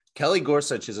Kelly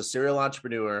Gorsuch is a serial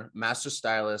entrepreneur, master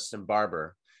stylist, and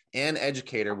barber, and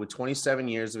educator with 27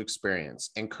 years of experience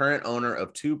and current owner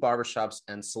of 2 barbershops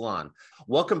and Salon.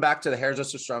 Welcome back to the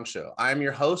Hairdressers Strong Show. I'm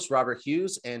your host, Robert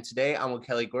Hughes, and today I'm with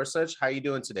Kelly Gorsuch. How are you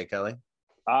doing today, Kelly?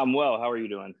 I'm well. How are you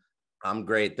doing? I'm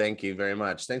great. Thank you very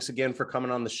much. Thanks again for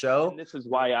coming on the show. And this is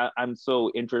why I'm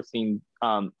so interesting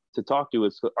to talk to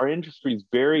is our industry is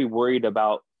very worried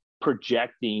about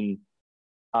projecting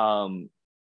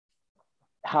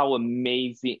how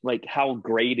amazing, like how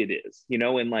great it is,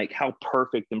 and like how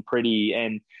perfect and pretty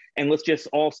and let's just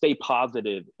all stay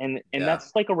positive. And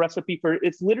that's like a recipe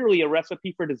it's literally a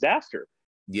recipe for disaster.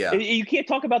 Yeah. You can't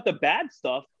talk about the bad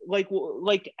stuff. Like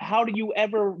how do you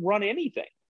ever run anything?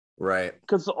 Right.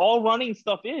 Because all running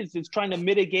stuff is trying to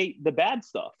mitigate the bad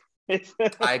stuff.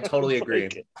 I totally agree.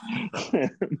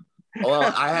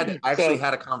 Well, I had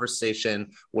a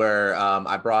conversation where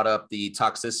I brought up the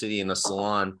toxicity in the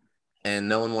salon and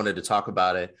no one wanted to talk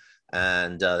about it.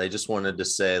 And they just wanted to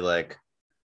say like,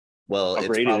 well,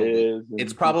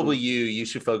 it's probably you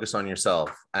should focus on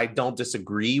yourself. I don't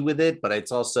disagree with it, but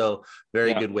it's also a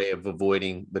very good way of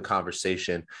avoiding the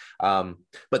conversation.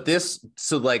 But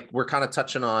so like, we're kind of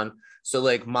touching on, so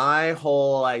like my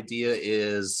whole idea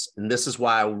is, and this is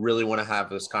why I really want to have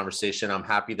this conversation. I'm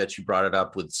happy that you brought it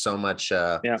up with so much,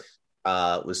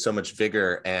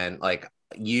 vigor. And like,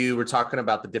 you were talking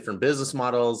about the different business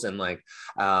models. And like,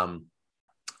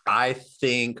 I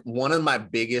think one of my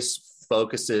biggest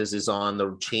focuses is on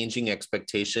the changing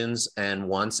expectations and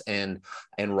wants and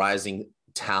rising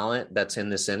talent that's in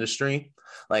this industry.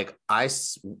 Like I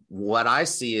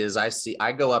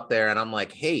go up there and I'm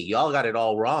like, hey, y'all got it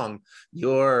all wrong.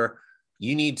 You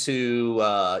need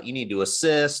to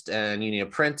assist and you need to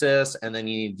apprentice and then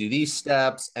you need to do these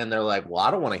steps. And they're like, well,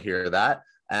 I don't want to hear that.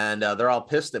 And they're all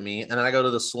pissed at me. And then I go to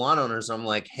the salon owners. I'm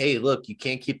like, hey, look, you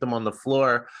can't keep them on the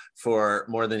floor for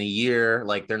more than a year.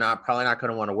 Like they're probably not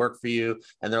going to want to work for you.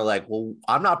 And they're like, well,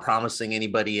 I'm not promising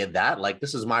anybody that. Like,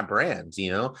 this is my brand,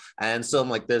 And so I'm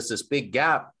like, there's this big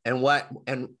gap. And what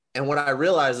I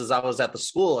realized is I was at the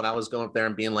school and I was going up there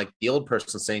and being like the old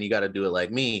person saying, you got to do it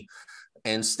like me.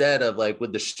 Instead of like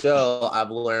with the show,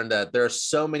 I've learned that there are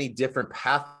so many different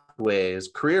pathways,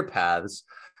 career paths.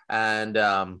 And,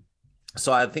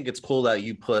 so I think it's cool that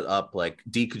you put up like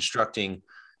deconstructing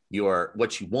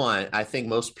what you want. I think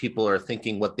most people are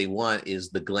thinking what they want is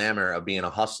the glamour of being a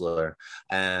hustler.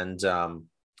 And so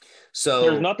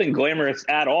there's nothing glamorous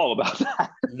at all about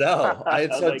that. No,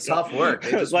 it's tough work.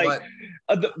 They just like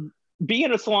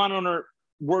being a salon owner,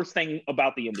 worst thing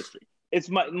about the industry. It's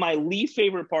my least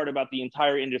favorite part about the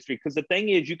entire industry. Because the thing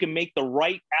is, you can make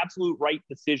the absolute right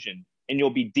decision and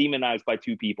you'll be demonized by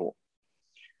 2 people.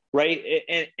 Right.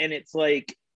 And it's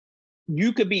like,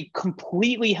 you could be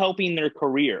completely helping their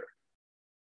career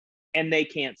and they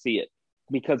can't see it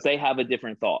because they have a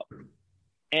different thought.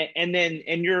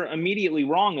 And you're immediately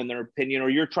wrong in their opinion, or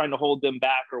you're trying to hold them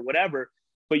back or whatever,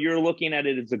 but you're looking at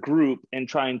it as a group and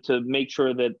trying to make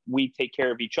sure that we take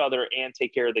care of each other and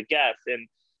take care of the guests.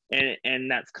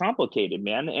 And that's complicated,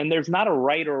 man. And there's not a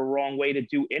right or a wrong way to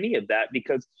do any of that,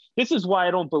 because this is why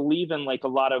I don't believe in like a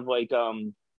lot of like,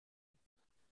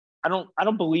 I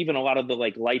don't believe in a lot of the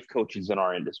like life coaches in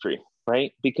our industry,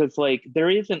 right? Because like there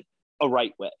isn't a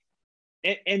right way.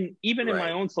 And even in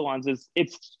my own salons,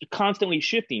 it's constantly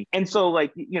shifting. And so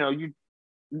like,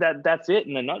 that's it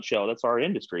in a nutshell. That's our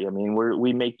industry. I mean,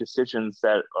 we make decisions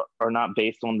that are not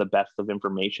based on the best of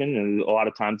information. And a lot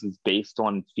of times it's based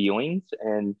on feelings,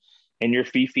 and your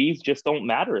fees just don't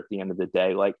matter at the end of the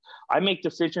day. Like I make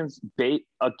decisions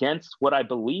against what I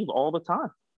believe all the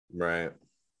time. Right.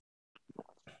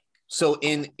 So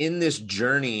in this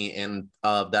journey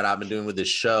that I've been doing with this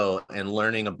show and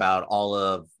learning about all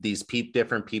of these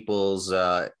different people's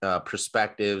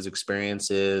perspectives,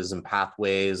 experiences, and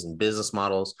pathways and business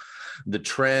models, the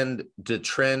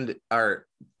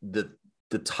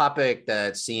topic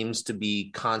that seems to be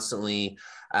constantly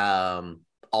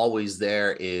always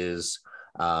there is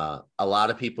a lot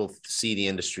of people see the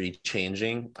industry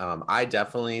changing. I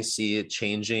definitely see it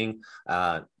changing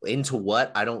into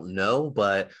what I don't know,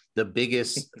 but the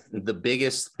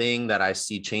biggest thing that I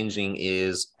see changing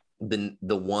is the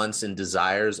wants and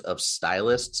desires of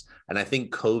stylists. And I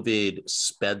think COVID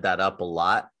sped that up a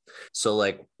lot. So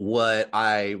like what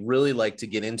I really like to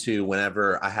get into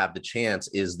whenever I have the chance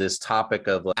is this topic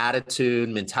of attitude,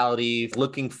 mentality,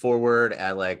 looking forward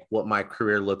at like what my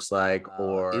career looks like,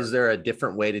 or is there a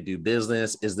different way to do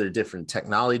business? Is there different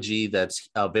technology that's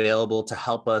available to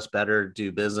help us better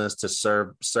do business, to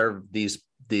serve these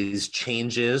these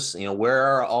changes? You know, where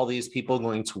are all these people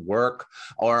going to work,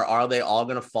 or are they all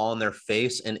going to fall on their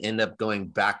face and end up going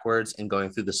backwards and going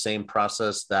through the same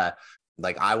process that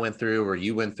like I went through or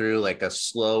you went through, like a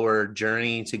slower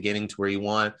journey to getting to where you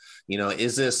want? You know,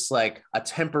 is this like a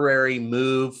temporary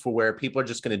move for where people are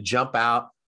just going to jump out,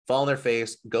 fall on their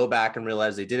face, go back and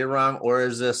realize they did it wrong? Or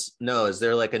is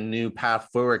there like a new path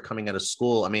forward coming out of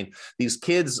school? I mean, these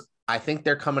kids, I think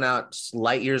they're coming out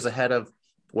light years ahead of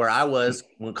where I was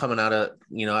when coming out of,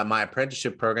 you know, at my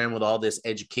apprenticeship program with all this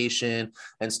education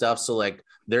and stuff. So like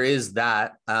there is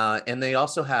that. And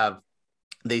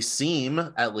they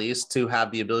seem at least to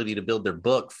have the ability to build their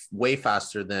book way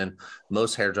faster than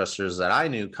most hairdressers that I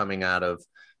knew coming out of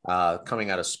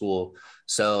school.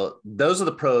 So those are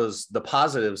the pros, the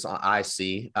positives I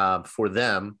see for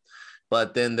them.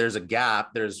 But then there's a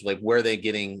gap. There's like, where are they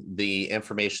getting the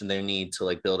information they need to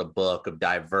like build a book of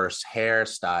diverse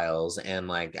hairstyles and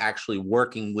like actually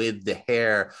working with the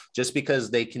hair? Just because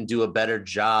they can do a better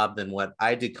job than what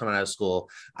I did coming out of school,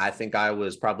 I think I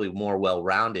was probably more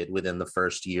well-rounded within the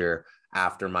first year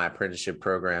after my apprenticeship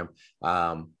program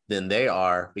than they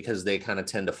are, because they kind of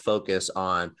tend to focus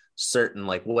on certain,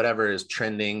 like whatever is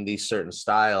trending, these certain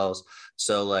styles.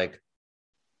 So like,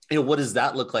 you know, what does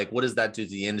that look like? What does that do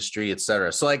to the industry, et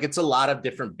cetera? So like, it's a lot of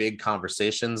different big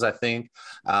conversations, I think.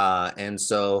 And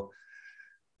so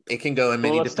it can go in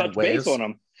many different ways. Let's touch base on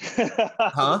them.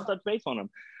 Let's touch base on them.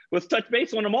 Let's touch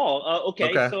base on them all.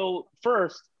 Okay. So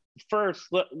first,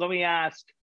 let me ask,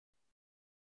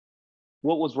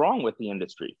 what was wrong with the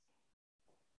industry?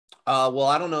 Well,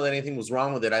 I don't know that anything was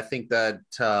wrong with it. I think that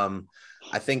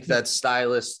I think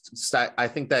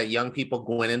that young people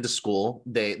going into school,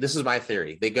 this is my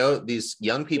theory. These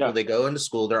young people, they go into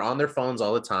school, they're on their phones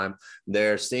all the time.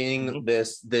 They're seeing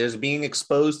there's being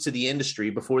exposed to the industry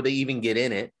before they even get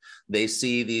in it. They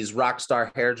see these rock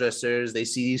star hairdressers, they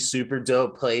see these super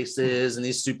dope places and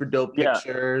these super dope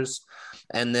pictures.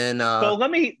 And then, so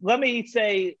let me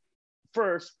say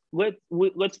first,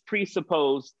 let's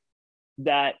presuppose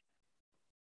that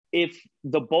if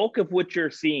the bulk of what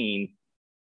you're seeing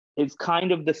is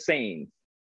kind of the same,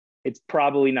 it's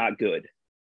probably not good.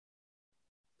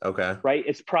 Okay. Right?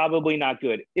 It's probably not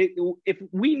good. If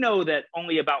we know that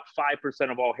only about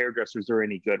 5% of all hairdressers are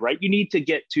any good, right? You need to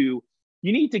get to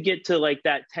like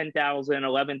that 10,000,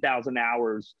 11,000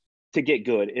 hours to get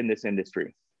good in this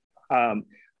industry.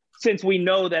 Since we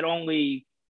know that only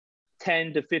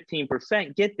 10 to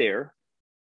 15% get there,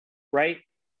 right?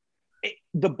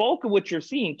 The bulk of what you're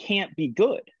seeing can't be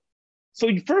good. So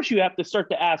first you have to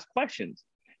start to ask questions.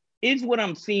 Is what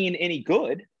I'm seeing any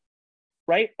good,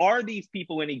 right? Are these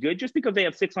people any good? Just because they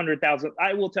have 600,000,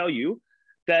 I will tell you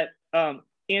that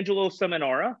Angelo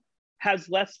Seminara has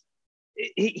less,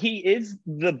 he is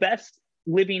the best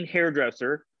living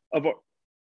hairdresser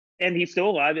and he's still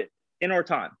alive in our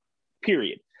time,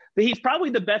 period. But he's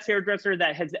probably the best hairdresser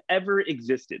that has ever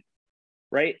existed,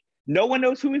 right? No one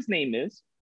knows who his name is.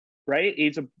 Right,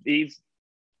 he's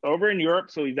over in Europe,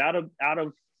 so he's out of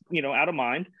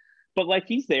mind. But like,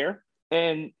 he's there,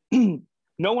 and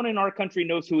no one in our country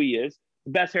knows who he is.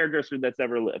 The best hairdresser that's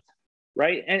ever lived,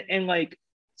 right? And like,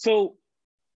 so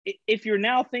if you're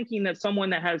now thinking that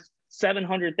someone that has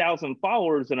 700,000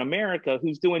 followers in America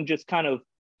who's doing just kind of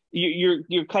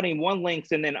you're cutting one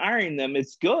lengths and then ironing them,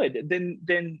 it's good.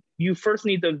 Then you first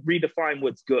need to redefine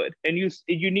what's good, and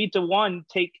you need to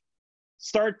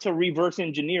start to reverse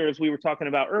engineer, as we were talking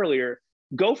about earlier.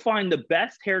 Go find the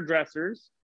best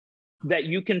hairdressers that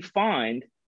you can find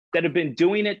that have been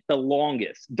doing it the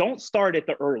longest. Don't start at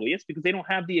the earliest because they don't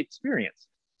have the experience.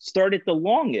 Start at the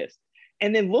longest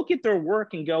and then look at their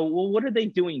work and go, well, what are they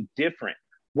doing different?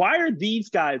 Why are these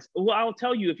guys? Well, I'll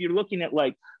tell you, if you're looking at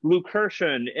like Luke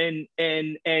Hershon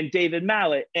and David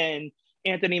Mallet and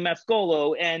Anthony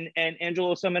Mascolo and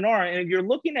Angelo Seminara, and if you're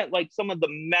looking at like some of the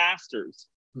masters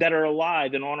that are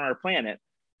alive and on our planet,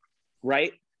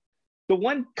 right? The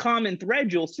one common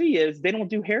thread you'll see is they don't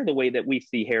do hair the way that we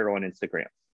see hair on Instagram.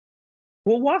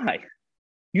 Well, why?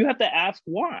 You have to ask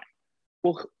why.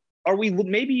 Well,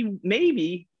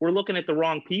 maybe we're looking at the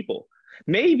wrong people.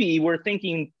 Maybe we're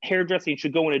thinking hairdressing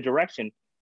should go in a direction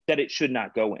that it should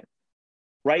not go in,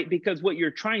 right? Because what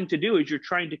you're trying to do is you're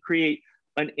trying to create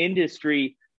an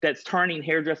industry that's turning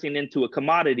hairdressing into a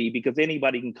commodity because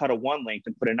anybody can cut a one length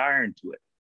and put an iron to it.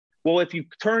 Well, if you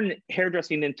turn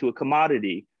hairdressing into a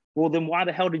commodity, well, then why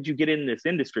the hell did you get in this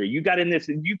industry? You got in this,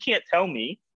 and you can't tell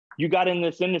me you got in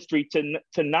this industry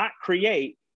to not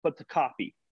create, but to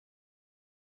copy.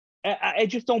 I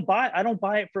just don't buy. I don't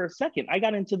buy it for a second. I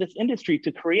got into this industry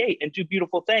to create and do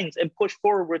beautiful things and push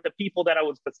forward with the people that I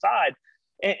was beside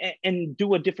and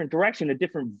do a different direction, a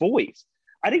different voice.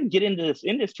 I didn't get into this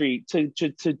industry to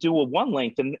do a one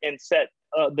length and set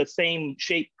the same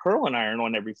shape curling iron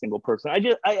on every single person.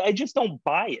 I just don't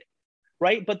buy it,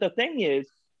 right? But the thing is,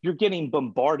 you're getting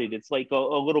bombarded. It's like a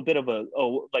little bit of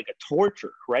like a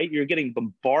torture, right? You're getting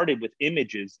bombarded with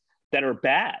images that are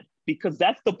bad because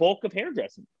that's the bulk of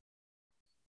hairdressing,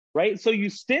 right? So you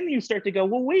start to go,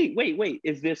 well, wait,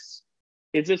 is this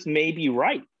maybe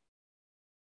right?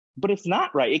 But it's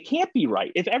not right. It can't be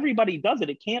right. If everybody does it,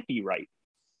 it can't be right.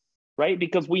 Right?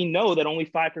 Because we know that only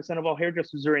 5% of all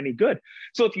hairdressers are any good.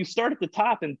 So if you start at the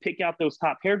top and pick out those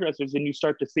top hairdressers and you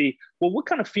start to see, well, what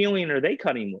kind of feeling are they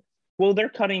cutting with? Well, they're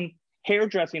cutting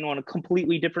hairdressing on a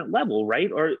completely different level,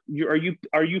 right? Or are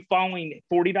you following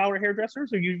 $40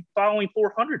 hairdressers or are you following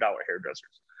 $400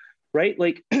 hairdressers, right?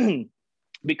 Like,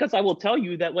 because I will tell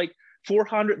you that like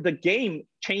 400, the game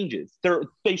changes.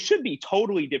 They should be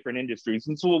totally different industries.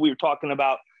 And so what we were talking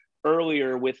about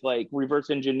earlier with like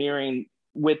reverse engineering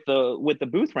with the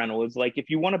booth rental is like, if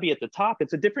you want to be at the top,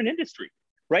 it's a different industry,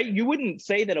 right? You wouldn't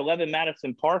say that 11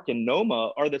 Madison Park and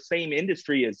Noma are the same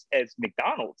industry as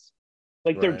McDonald's.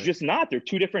 Like they're just not. They're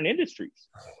two different industries,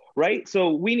 right?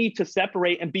 So we need to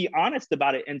separate and be honest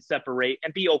about it and separate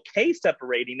and be okay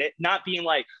separating it, not being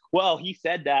like, well, he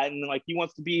said that and like he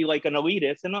wants to be like an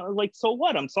elitist and like, so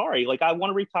what? I'm sorry. Like I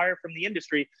want to retire from the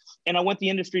industry and I want the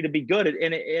industry to be good.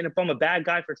 And if I'm a bad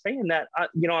guy for saying that,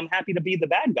 I'm happy to be the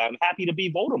bad guy. I'm happy to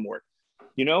be Voldemort,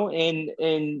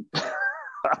 and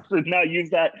now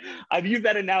I've used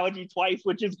that analogy twice,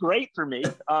 which is great for me.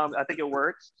 I think it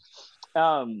works.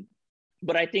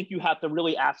 But I think you have to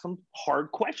really ask some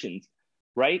hard questions,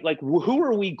 right? Like, who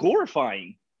are we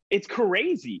glorifying? It's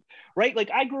crazy, right?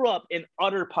 Like I grew up in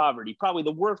utter poverty, probably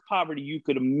the worst poverty you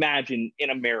could imagine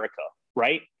in America,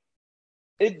 right?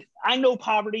 I know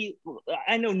poverty.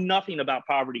 I know nothing about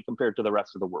poverty compared to the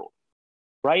rest of the world,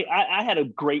 right? I had a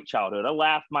great childhood. I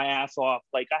laughed my ass off.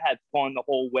 Like I had fun the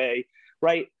whole way,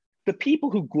 right? The people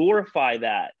who glorify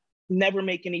that never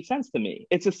make any sense to me.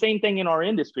 It's the same thing in our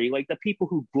industry. Like the people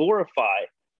who glorify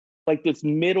like this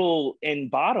middle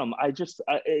and bottom, I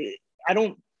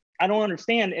don't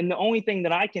understand. And the only thing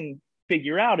that I can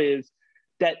figure out is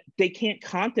that they can't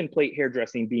contemplate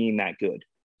hairdressing being that good,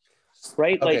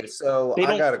 right? Okay, like so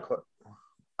I got a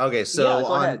okay, so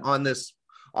yeah,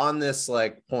 on this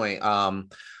like point,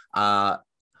 what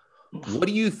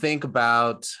do you think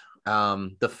about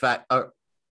the fact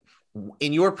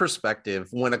in your perspective,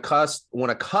 when a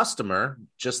customer,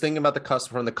 just thinking about the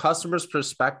customer from the customer's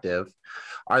perspective,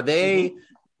 are they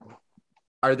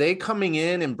coming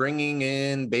in and bringing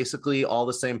in basically all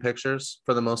the same pictures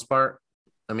for the most part?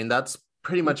 I mean, that's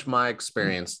pretty much my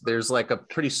experience. There's like a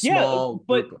pretty small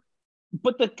group.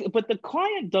 But the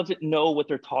client doesn't know what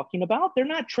they're talking about. They're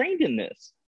not trained in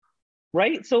this,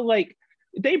 right? So like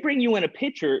they bring you in a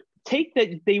picture, take that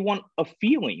they want a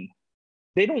feeling.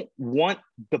 They don't want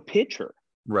the picture.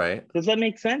 Right. Does that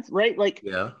make sense? Right? Like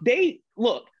yeah.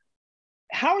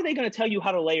 How are they going to tell you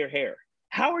how to layer hair?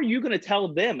 How are you going to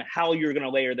tell them how you're going to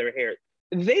layer their hair?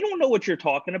 They don't know what you're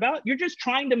talking about. You're just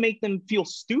trying to make them feel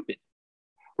stupid,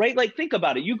 right? Like think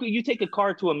about it. You take a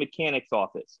car to a mechanic's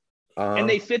office and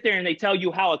they sit there and they tell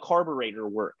you how a carburetor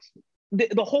works.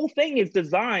 The whole thing is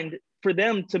designed for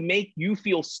them to make you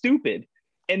feel stupid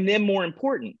and then more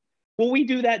important. Well, we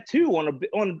do that too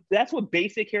that's what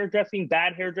basic hairdressing,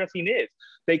 bad hairdressing is.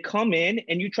 They come in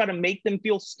and you try to make them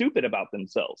feel stupid about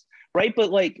themselves, right?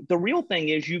 But like the real thing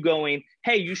is you going,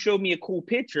 hey, you showed me a cool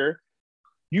picture.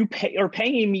 You are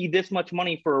paying me this much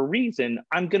money for a reason.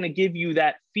 I'm going to give you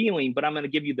that feeling, but I'm going to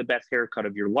give you the best haircut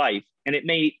of your life. And it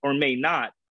may or may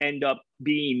not end up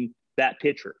being that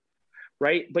picture,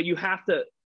 right? But you have to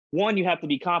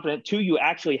be confident. 2, you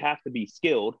actually have to be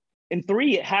skilled. And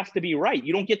 3, it has to be right.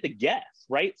 You don't get to guess,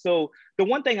 right? So the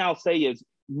one thing I'll say is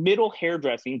middle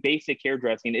hairdressing, basic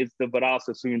hairdressing is the Vidal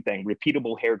Sassoon thing,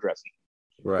 repeatable hairdressing,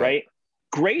 right?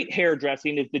 Great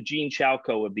hairdressing is the Gene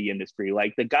Shalco of the industry,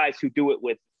 like the guys who do it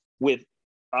with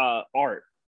art,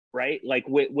 right? Like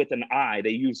with an eye, they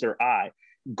use their eye.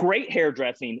 Great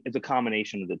hairdressing is a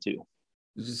combination of the two.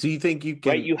 So you think you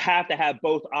can... Right? You have to have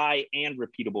both eye and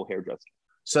repeatable hairdressing.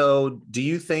 So do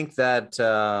you think that...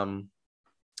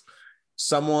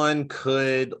 someone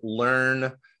could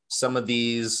learn some of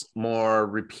these more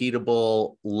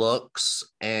repeatable looks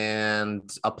and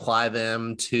apply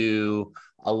them to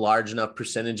a large enough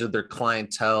percentage of their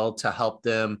clientele to help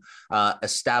them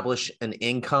establish an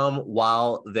income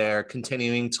while they're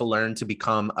continuing to learn to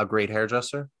become a great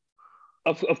hairdresser?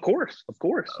 Of course.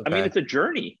 Okay. I mean, it's a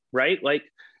journey, right? Like,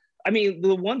 I mean,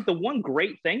 the one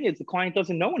great thing is the client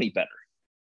doesn't know any better.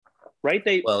 right?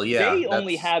 Well, yeah, They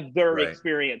only that's have their right.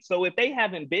 experience. So if they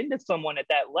haven't been to someone at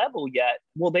that level yet,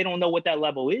 well, they don't know what that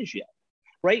level is yet,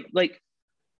 right? Like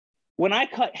when I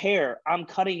cut hair, I'm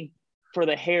cutting for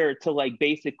the hair to like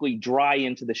basically dry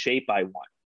into the shape I want.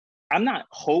 I'm not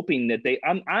hoping that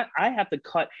I have to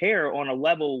cut hair on a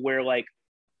level where like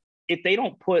if they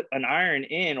don't put an iron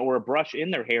in or a brush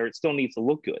in their hair, it still needs to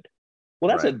look good. Well,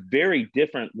 that's Right. a very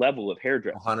different level of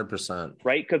hairdressing, 100%.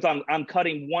 right? Because I'm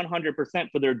cutting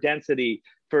 100% for their density,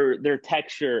 for their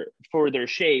texture, for their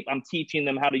shape. I'm teaching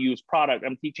them how to use product.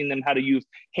 I'm teaching them how to use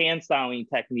hand styling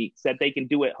techniques that they can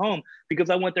do at home because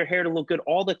I want their hair to look good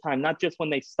all the time, not just when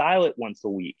they style it once a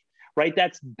week, right?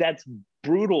 That's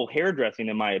brutal hairdressing,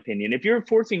 in my opinion. If you're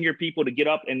forcing your people to get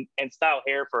up and style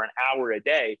hair for an hour a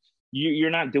day,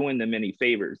 you're not doing them any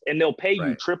favors, and they'll pay you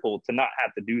Right. triple to not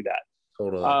have to do that.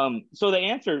 Totally. So the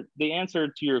answer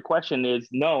to your question is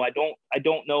no. I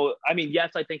don't know. I mean,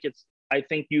 yes, I think you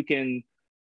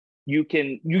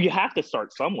have to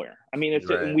start somewhere. I mean,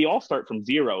 Right. we all start from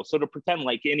zero. So to pretend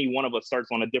like any one of us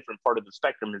starts on a different part of the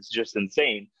spectrum is just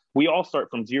insane. We all start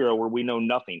from zero where we know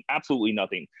nothing, absolutely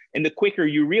nothing. And the quicker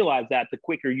you realize that, the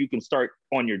quicker you can start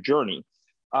on your journey.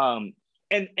 And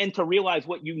to realize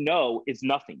what you know is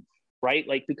nothing, right?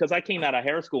 Like, because I came out of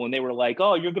hair school and they were like,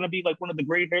 oh, you're going to be like one of the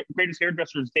greatest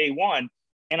hairdressers day one.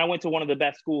 And I went to one of the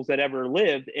best schools that ever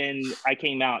lived. And I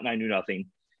came out and I knew nothing.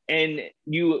 And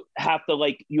you have to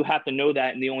know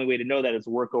that. And the only way to know that is to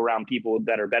work around people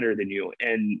that are better than you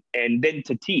and then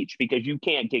to teach, because you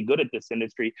can't get good at this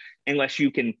industry unless you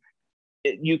can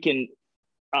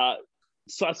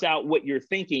suss out what you're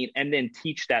thinking and then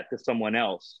teach that to someone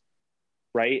else.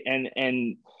 Right.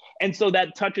 And so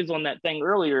that touches on that thing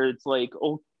earlier. It's like,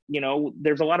 oh,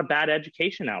 there's a lot of bad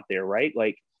education out there, right?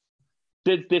 Like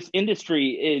this industry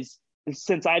is,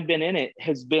 since I've been in it,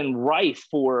 has been rife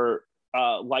for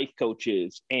life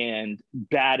coaches and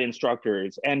bad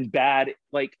instructors and bad,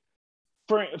 like,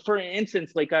 for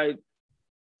instance, like I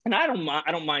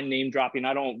don't mind name dropping.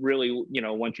 I don't really,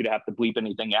 want you to have to bleep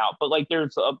anything out, but like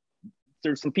there's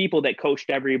some people that coached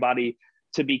everybody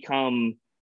to become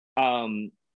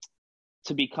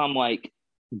like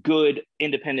good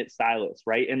independent stylists,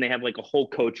 right? And they have like a whole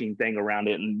coaching thing around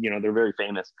it, and they're very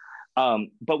famous.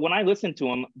 But when I listen to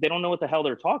them, they don't know what the hell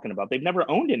they're talking about. They've never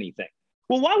owned anything.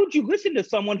 Well, why would you listen to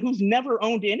someone who's never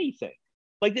owned anything?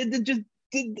 Like, there's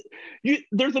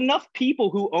enough people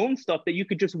who own stuff that you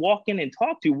could just walk in and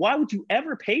talk to. Why would you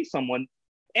ever pay someone?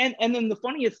 And then the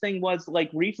funniest thing was,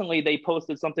 like, recently they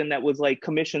posted something that was like,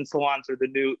 commission salons are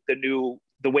the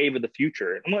wave of the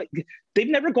future. I'm like, they've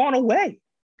never gone away.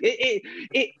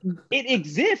 It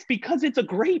exists because it's a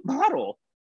great model,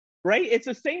 right? It's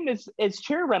the same as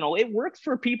chair rental. It works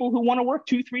for people who want to work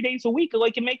 2-3 days a week.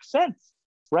 Like, it makes sense,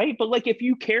 right? But like, if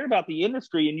you care about the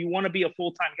industry and you want to be a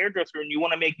full-time hairdresser and you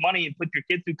want to make money and put your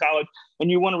kids through college and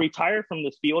you want to retire from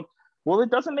this field, well, it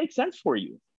doesn't make sense for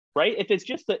you, right? If it's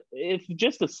just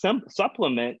a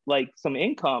supplement, like some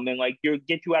income, and like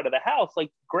get you out of the house,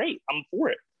 like, great, I'm for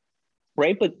it.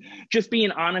 Right. But just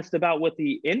being honest about what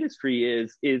the industry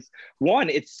is one,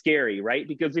 it's scary, right?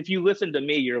 Because if you listen to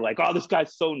me, you're like, oh, this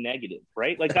guy's so negative,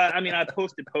 right? Like, I mean, I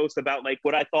posted posts about like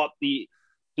what I thought the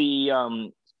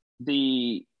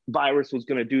virus was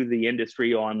going to do to the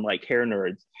industry on like Hair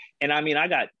Nerds. And I mean, I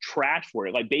got trashed for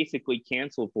it, like basically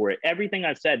canceled for it. Everything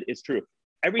I said is true.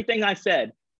 Everything I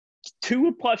said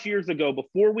 2+ years ago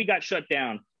before we got shut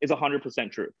down is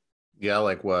 100% true. Yeah,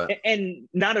 like what? And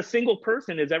not a single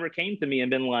person has ever came to me and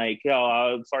been like,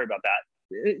 oh, sorry about that.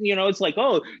 It's like,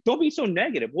 oh, don't be so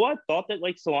negative. Well, I thought that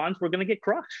like salons were going to get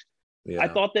crushed. Yeah. I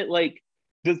thought that like,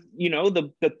 the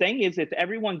thing is, if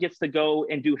everyone gets to go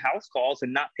and do house calls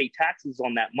and not pay taxes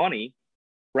on that money,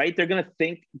 right? They're going to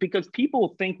think, because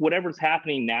people think whatever's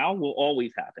happening now will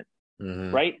always happen.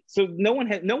 Mm-hmm. Right. So no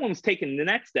one's taken the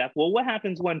next step. Well, what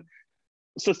happens when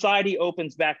society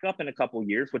opens back up in a couple of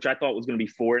years, which I thought was going to be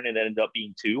 4 and it ended up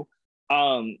being 2.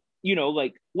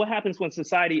 Like, what happens when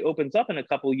society opens up in a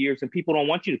couple of years and people don't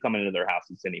want you to come into their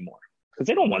houses anymore? Because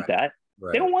they don't want that.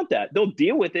 Right. They don't want that. They'll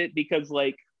deal with it because,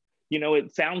 like,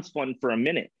 it sounds fun for a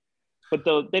minute, but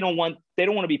they don't want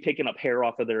to be picking up hair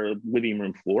off of their living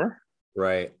room floor.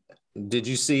 Right. Did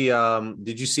you see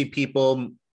people,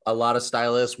 a lot of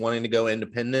stylists wanting to go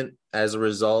independent as a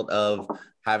result of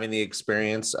having the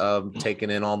experience of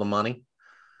taking in all the money?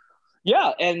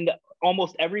 Yeah. And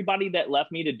almost everybody that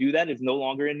left me to do that is no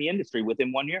longer in the industry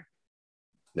within 1 year.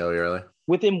 No, really?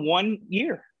 Within 1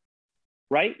 year.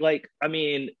 Right. Like, I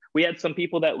mean, we had some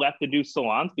people that left to do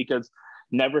salons because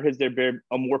never has there been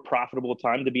a more profitable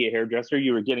time to be a hairdresser.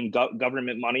 You were getting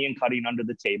government money and cutting under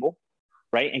the table,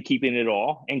 right? And keeping it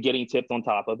all and getting tipped on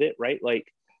top of it, right? Like,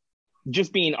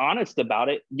 just being honest about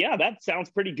it, yeah, that sounds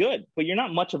pretty good, but you're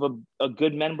not much of a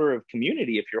good member of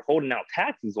community if you're holding out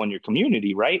taxes on your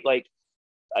community, right? Like,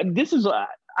 this is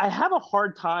I have a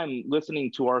hard time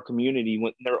listening to our community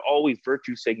when they're always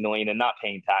virtue signaling and not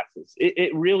paying taxes.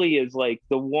 It really is like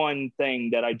the one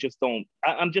thing that I just don't.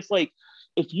 I'm just like,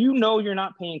 if you know you're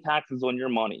not paying taxes on your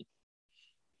money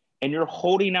and you're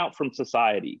holding out from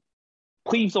society,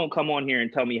 please don't come on here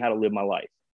and tell me how to live my life.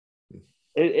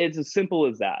 It's as simple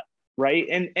as that. Right.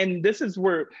 And this is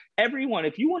where everyone,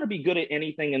 if you want to be good at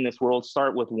anything in this world,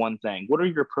 start with one thing.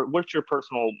 What's your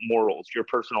personal morals, your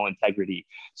personal integrity?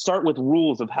 Start with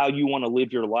rules of how you want to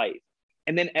live your life.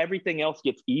 And then everything else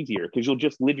gets easier because you'll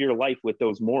just live your life with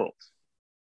those morals.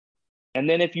 And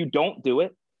then if you don't do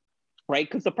it, right,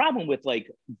 because the problem with like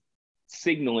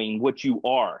signaling what you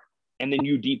are and then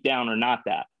you deep down are not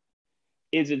that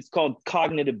is it's called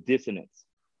cognitive dissonance.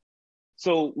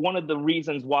 So one of the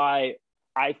reasons why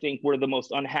I think we're the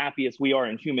most unhappiest we are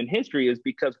in human history is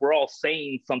because we're all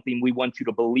saying something we want you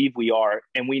to believe we are,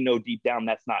 and we know deep down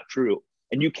that's not true.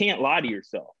 And you can't lie to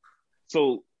yourself.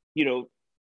 So, you know,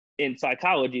 in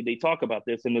psychology, they talk about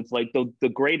this, and it's like the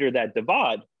greater that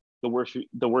divide, the worse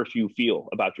you feel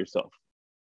about yourself.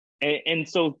 And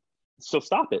so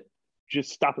stop it.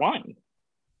 Just stop lying.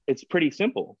 It's pretty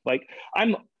simple. Like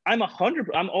I'm a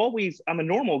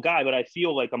normal guy, but I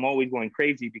feel like I'm always going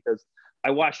crazy because I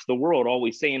watch the world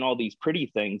always saying all these pretty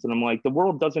things. And I'm like, the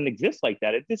world doesn't exist like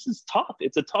that. This is tough.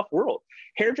 It's a tough world.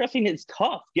 Hairdressing is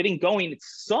tough. Getting going, it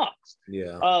sucks.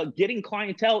 Yeah. Getting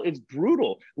clientele is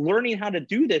brutal. Learning how to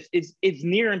do this is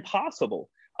near impossible.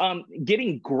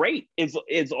 Getting great is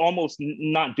almost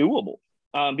not doable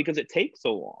because it takes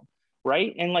so long,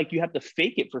 right? And like you have to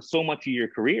fake it for so much of your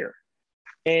career.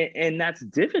 And that's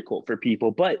difficult for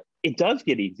people, but it does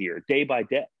get easier day by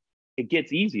day. It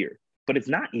gets easier, but it's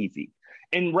not easy.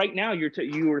 And right now,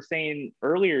 you were saying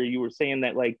earlier,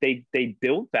 that like they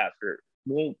build faster.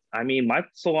 Well, I mean, my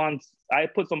salons, I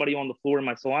put somebody on the floor in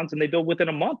my salons and they build within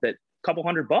a month at a couple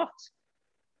 $100,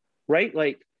 right?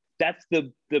 Like that's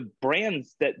the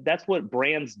brands that's what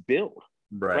brands build,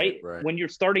 right? When you're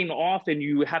starting off and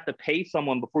you have to pay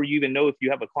someone before you even know if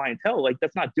you have a clientele, like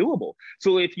that's not doable.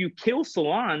 So if you kill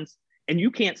salons and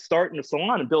you can't start in a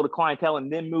salon and build a clientele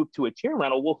and then move to a chair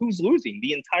rental, well, who's losing?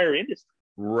 The entire industry.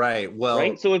 Right. Well,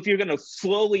 right. So if you're going to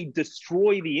slowly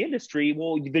destroy the industry,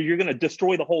 well, you're going to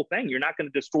destroy the whole thing. You're not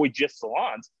going to destroy just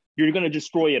salons. You're going to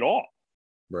destroy it all.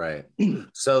 Right.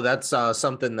 So that's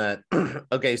something that,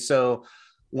 okay. So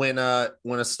when a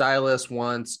stylist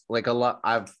wants like a lot,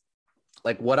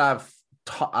 what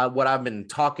I've been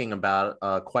talking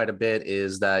about quite a bit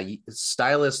is that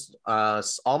stylists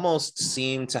almost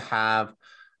seem to have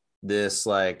this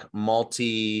like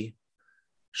multi-shop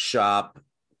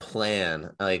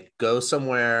plan, like go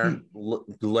somewhere,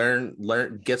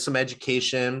 learn, get some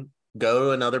education, go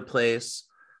to another place.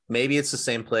 Maybe it's the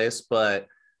same place, but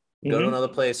go to another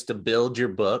place to build your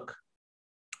book,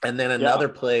 and then another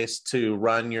place to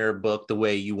run your book the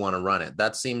way you want to run it.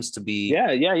 That seems to be me.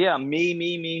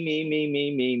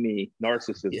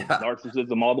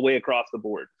 Narcissism all the way across the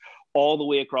board.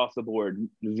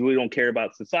 We don't care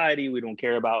about society. We don't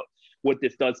care about what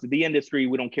this does to the industry.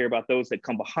 We don't care about those that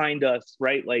come behind us,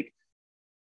 right? Like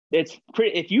it's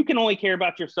pretty, if you can only care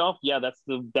about yourself, that's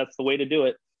the way to do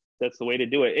it. That's the way to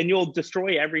do it. And you'll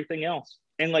destroy everything else.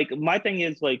 And like, my thing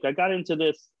is like, I got into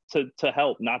this to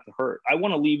help, not to hurt. I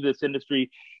want to leave this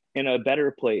industry in a better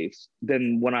place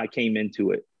than when I came into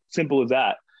it. Simple as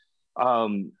that.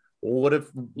 What if,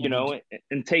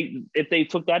 if they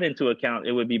took that into account,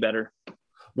 it would be better.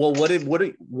 Well,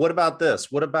 what about this?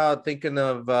 What about thinking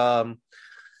of,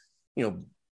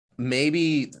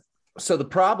 maybe, so the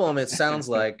problem, it sounds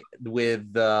like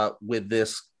with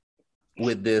this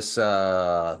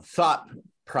thought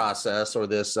process or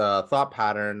this thought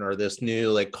pattern or this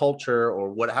new like culture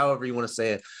or however you want to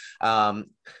say it,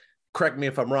 correct me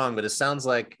if I'm wrong, but it sounds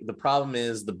like the problem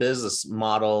is the business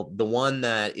model, the one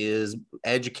that is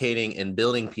educating and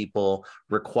building people,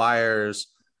 requires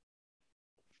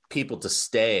people to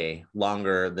stay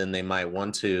longer than they might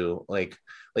want to. Like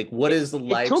what is the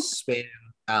lifespan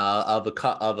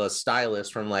of a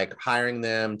stylist from like hiring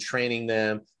them, training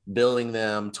them, building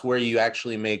them to where you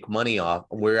actually make money off,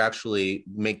 where you're actually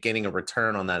getting a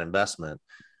return on that investment?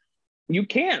 You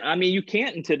can't. I mean, you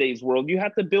can't in today's world. You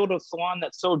have to build a salon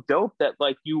that's so dope that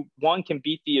like one, can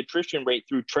beat the attrition rate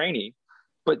through training,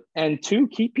 and two,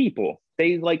 keep people.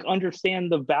 They like understand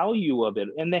the value of it,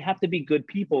 and they have to be good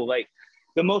people. Like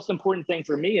the most important thing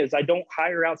for me is I don't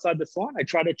hire outside the salon. I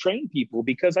try to train people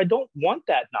because I don't want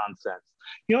that nonsense.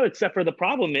 Except for the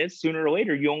problem is sooner or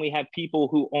later, you only have people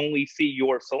who only see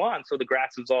your salon. So the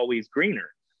grass is always greener.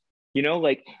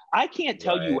 Like I can't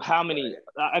tell you how many,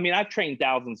 I mean, I've trained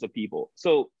thousands of people.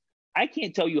 So I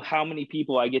can't tell you how many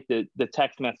people I get the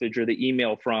text message or the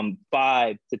email from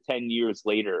 5 to 10 years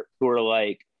later who are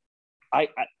like,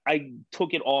 I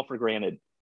took it all for granted.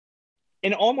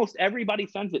 And almost everybody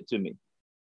sends it to me,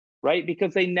 right?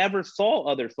 Because they never saw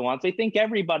other salons. They think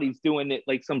everybody's doing it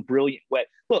like some brilliant way.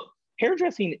 Look,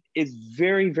 hairdressing is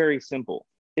very, very simple.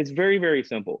 It's very, very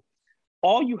simple.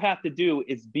 All you have to do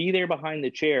is be there behind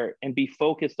the chair and be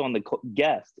focused on the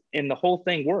guest, and the whole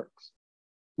thing works,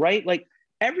 right? Like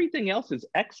everything else is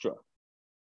extra.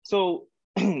 So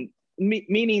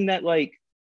meaning that, like,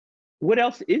 what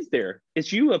else is there?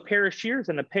 It's you, a pair of shears,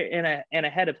 and a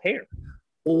head of hair.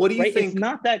 Well, what do you think? It's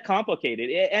not that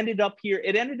complicated. It ended up here.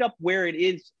 It ended up where it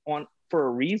is for a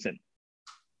reason.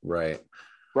 Right.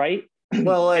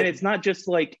 Well, and it's not just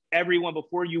like everyone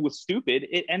before you was stupid.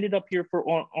 It ended up here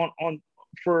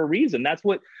for a reason. That's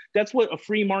what a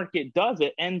free market does.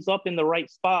 It ends up in the right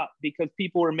spot because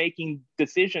people are making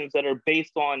decisions that are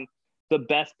based on the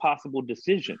best possible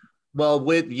decision. Well,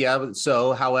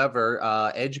 so however,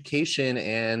 education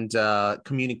and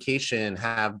communication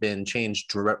have been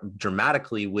changed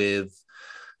dramatically with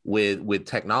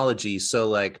technology. So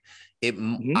like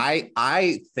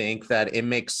I think that it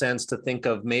makes sense to think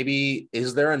of, maybe,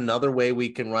 is there another way we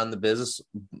can run the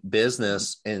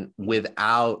business and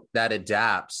without that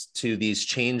adapts to these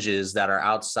changes that are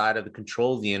outside of the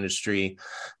control of the industry,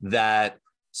 that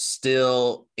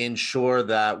still ensure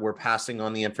that we're passing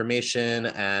on the information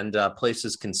and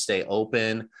places can stay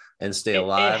open and stay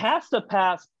alive? It has to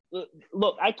pass.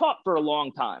 Look, I taught for a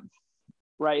long time,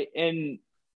 right? And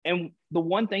the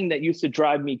one thing that used to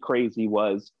drive me crazy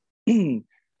was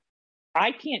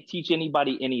I can't teach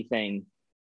anybody anything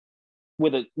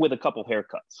with a couple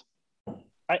haircuts.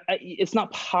 It's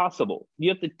not possible.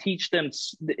 You have to teach them.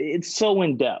 It's so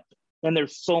in depth, and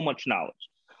there's so much knowledge.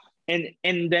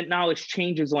 And that knowledge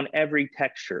changes on every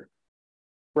texture,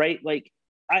 right? Like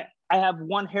I have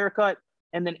one haircut,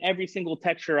 and then every single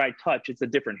texture I touch, it's a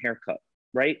different haircut,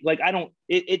 right? Like I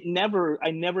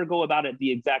never go about it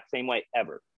the exact same way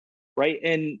ever, right?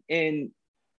 And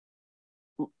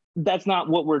that's not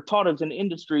what we're taught as an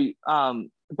industry.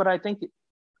 But I think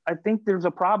there's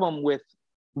a problem with,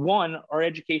 one, our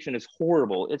education is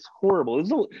horrible. It's horrible.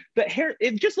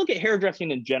 Just look at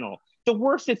hairdressing in general. The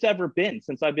worst it's ever been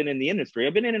since I've been in the industry.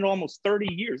 I've been in it almost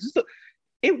 30 years.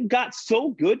 It got so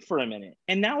good for a minute,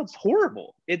 and now it's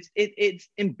horrible. It's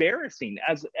embarrassing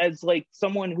as like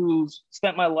someone who's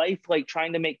spent my life like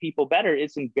trying to make people better.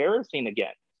 It's embarrassing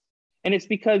again, and it's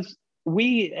because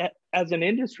we as an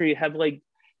industry have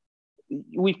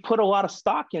we've put a lot of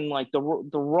stock in like the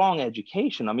wrong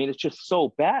education. I mean, it's just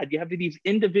so bad. You have these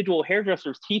individual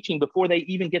hairdressers teaching before they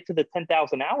even get to the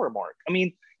 10,000 hour mark. I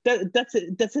mean,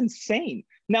 that's insane.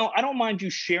 Now, I don't mind you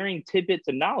sharing tidbits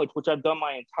of knowledge, which I've done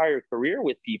my entire career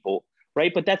with people,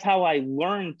 right? But that's how I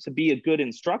learned to be a good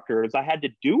instructor. Is I had to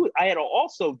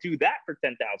also do that for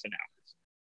 10,000 hours,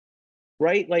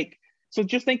 right? Like, so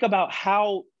just think about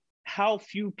how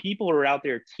few people are out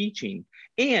there teaching.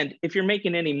 And if you're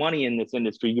making any money in this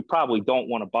industry, you probably don't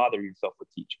want to bother yourself with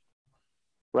teaching,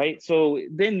 right? So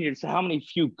then how many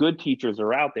few good teachers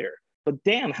are out there? But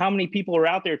damn, how many people are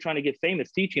out there trying to get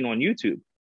famous teaching on YouTube?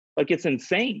 Like, it's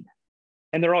insane.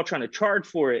 And they're all trying to charge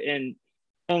for it. And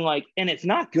it's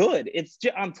not good.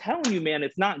 I'm telling you, man,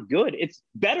 it's not good. It's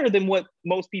better than what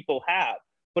most people have,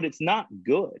 but it's not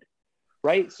good.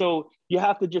 Right. So you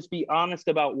have to just be honest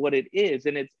about what it is.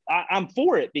 And I'm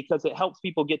for it because it helps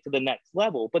people get to the next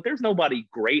level. But there's nobody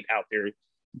great out there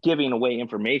giving away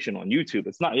information on YouTube.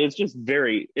 It's just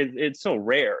it's so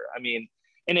rare. I mean,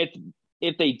 and if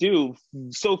they do,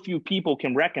 so few people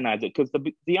can recognize it, because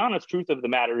the honest truth of the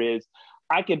matter is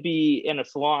I could be in a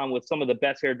salon with some of the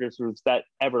best hairdressers that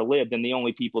ever lived, and the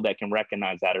only people that can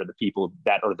recognize that are the people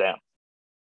that are them.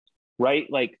 Right.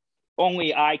 Like,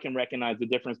 only I can recognize the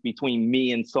difference between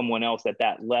me and someone else at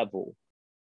that level.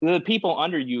 The people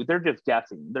under you, they're just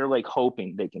guessing. They're like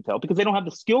hoping they can tell because they don't have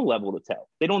the skill level to tell.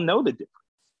 They don't know the difference,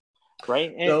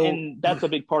 right? And that's a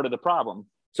big part of the problem.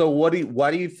 So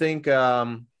why do you think,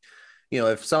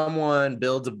 if someone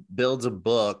builds a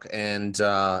book and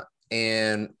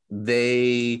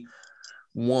they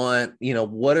want,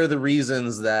 what are the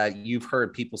reasons that you've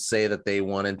heard people say that they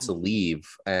wanted to leave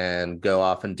and go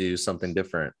off and do something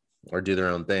different or do their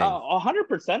own thing?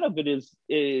 100% of it is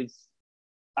it's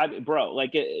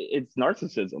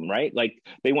narcissism, right? Like,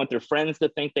 they want their friends to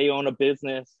think they own a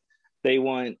business. They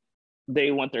want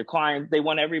their clients. They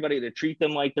want everybody to treat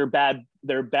them like they're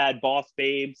bad boss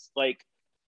babes. Like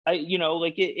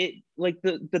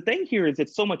the thing here is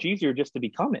it's so much easier just to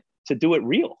become it, to do it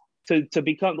real, to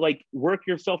become like work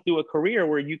yourself through a career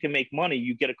where you can make money,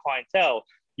 you get a clientele,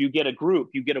 you get a group,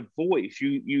 you get a voice,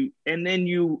 and then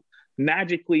you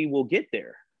magically will get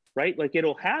there, right? Like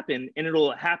it'll happen and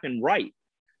it'll happen right.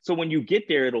 So when you get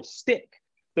there, it'll stick.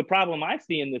 The problem I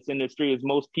see in this industry is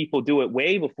most people do it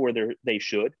way before they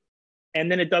should,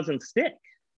 and then it doesn't stick,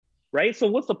 right? So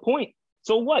what's the point?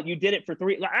 So what? You did it for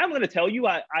 3. Like, I'm going to tell you,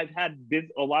 I've had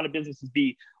a lot of businesses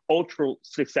be ultra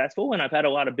successful, and I've had a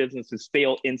lot of businesses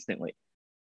fail instantly,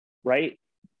 right?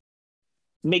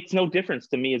 Makes no difference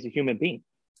to me as a human being.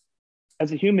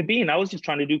 As a human being, I was just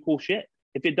trying to do cool shit.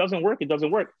 If it doesn't work, it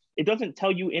doesn't work. It doesn't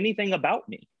tell you anything about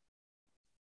me,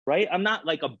 right? I'm not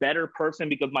like a better person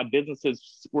because my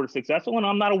businesses were successful, and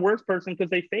I'm not a worse person because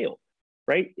they failed,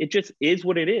 right? It just is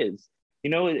what it is.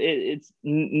 It's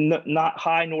not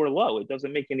high nor low. It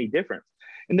doesn't make any difference.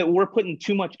 And that we're putting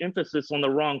too much emphasis on the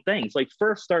wrong things. Like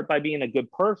first start by being a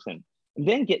good person,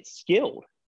 then get skilled.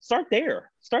 Start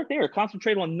there.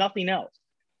 Concentrate on nothing else,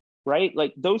 right?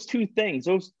 Like those two things,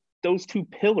 those two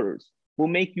pillars will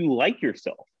make you like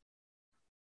yourself.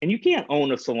 And you can't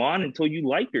own a salon until you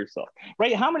like yourself,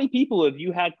 right? How many people have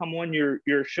you had come on your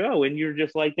show and you're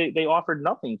just like, they offered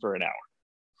nothing for an hour?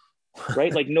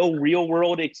 Right? Like no real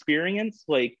world experience.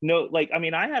 Like no, like, I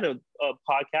mean, I had a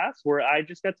podcast where I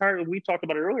just got tired. We talked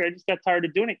about it earlier. I just got tired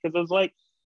of doing it because I was like,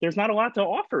 there's not a lot to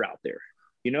offer out there,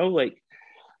 like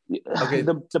okay.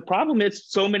 The problem is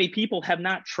so many people have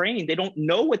not trained. They don't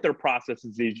know what their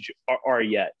processes are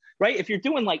yet, right? If you're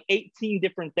doing like 18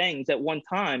 different things at one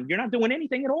time, you're not doing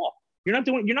anything at all. You're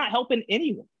not helping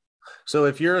anyone. So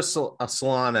if you're a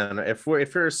salon owner, if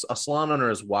you're a salon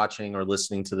owner is watching or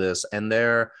listening to this, and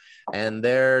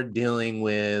they're dealing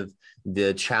with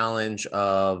the challenge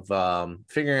of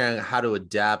figuring out how to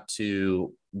adapt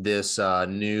to this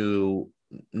new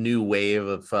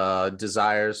wave of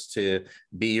desires to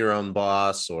be your own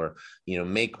boss, or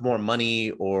make more money,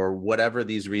 or whatever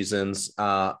these reasons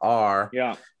are.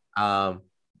 Yeah. I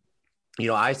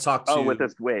talked to with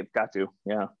this wave. Got to.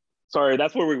 Yeah. Sorry,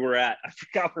 that's where we were at. I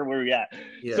forgot where we were at.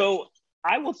 Yeah. So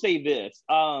I will say this.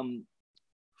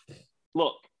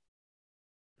 Look,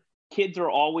 kids are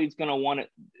always going to want it.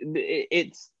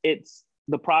 It's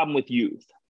the problem with youth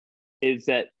is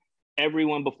that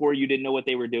everyone before you didn't know what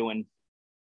they were doing.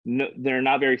 No, they're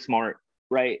not very smart,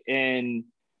 right? And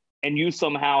you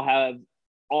somehow have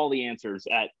all the answers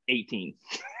at 18,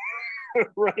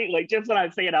 right? Like just when I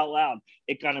say it out loud,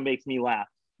 it kind of makes me laugh.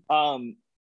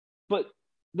 But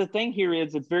the thing here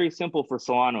is it's very simple for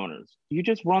salon owners. You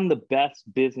just run the best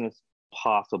business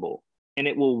possible and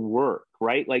it will work,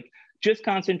 right? Like just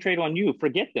concentrate on you.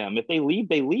 Forget them. If they leave,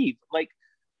 they leave. Like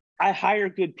I hire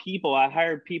good people. I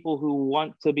hire people who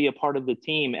want to be a part of the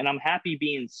team, and I'm happy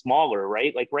being smaller,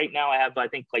 right? Like right now I have, I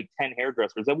think, like 10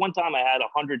 hairdressers. At one time I had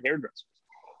 100 hairdressers,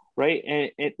 right?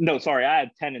 And no, sorry, I have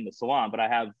 10 in the salon, but I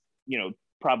have,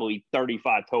 probably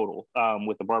 35 total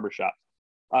with the barbershop.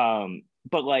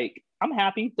 But like, I'm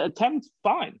happy. 10's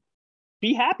fine.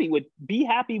 Be happy with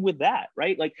that,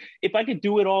 right? Like if I could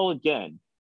do it all again,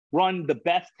 run the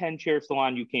best 10-chair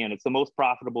salon you can. It's the most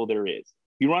profitable there is.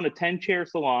 You run a 10-chair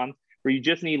salon where you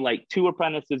just need like 2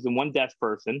 apprentices and 1 desk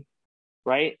person,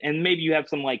 right? And maybe you have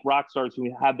some like rock stars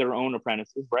who have their own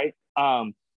apprentices, right?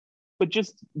 But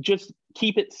just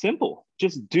keep it simple.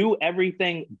 Just do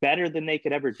everything better than they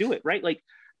could ever do it, right? Like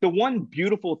the one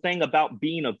beautiful thing about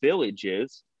being a village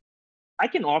is I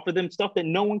can offer them stuff that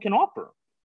no one can offer,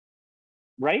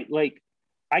 right? Like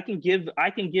I can give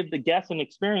the guests an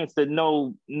experience that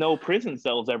no prison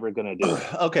cell is ever going to do.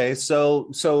 Okay, so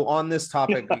on this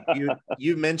topic,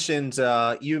 you mentioned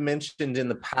in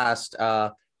the past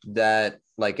that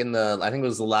like in I think it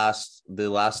was the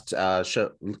last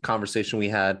show conversation we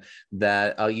had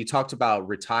that you talked about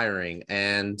retiring,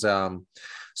 and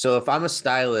so if I'm a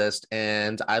stylist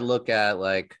and I look at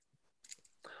like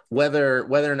whether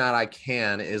or not I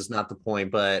can is not the point,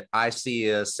 but I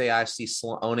see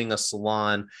owning a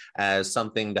salon as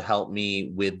something to help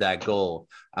me with that goal.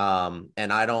 And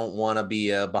I don't want to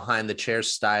be a behind the chair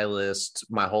stylist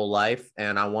my whole life,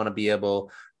 and I want to be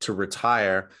able to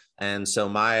retire. And so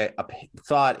my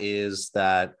thought is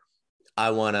that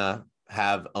I want to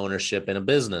have ownership in a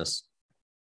business.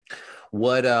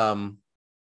 What are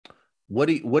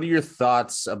your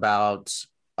thoughts about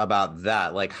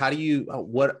that? Like, how do you,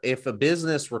 what if a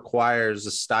business requires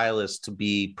a stylist to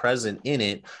be present in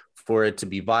it for it to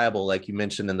be viable, like you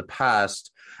mentioned in the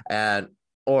past, and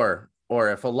or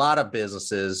if a lot of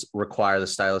businesses require the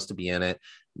stylist to be in it,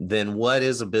 then what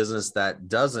is a business that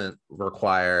doesn't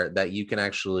require that you can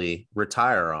actually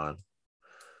retire on?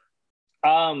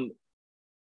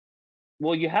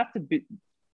 Well, you have to be,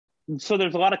 so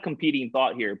there's a lot of competing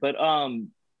thought here, but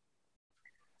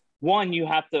one, you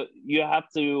have to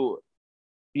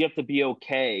be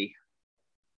okay.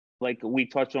 Like we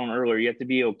touched on earlier, you have to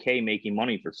be okay making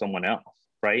money for someone else,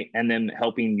 right? And then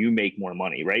helping you make more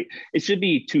money, right? It should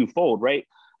be twofold, right?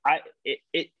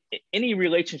 Any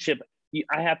relationship,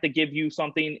 I have to give you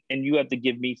something and you have to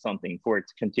give me something for it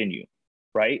to continue,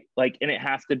 right? Like, and it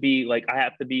has to be like, I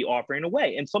have to be offering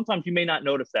away. And sometimes you may not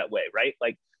notice that way, right?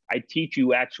 Like I teach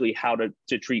you actually how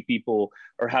to treat people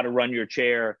or how to run your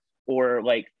chair, or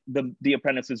like the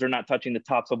apprentices are not touching the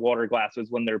tops of water glasses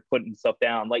when they're putting stuff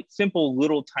down, like simple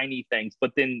little tiny things,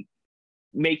 but then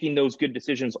making those good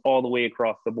decisions all the way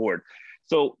across the board.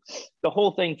 So the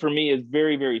whole thing for me is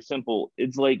very, very simple.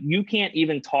 It's like you can't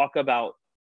even talk about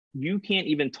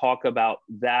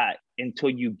that until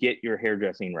you get your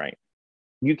hairdressing right.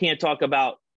 You can't talk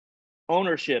about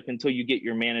ownership until you get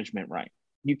your management right.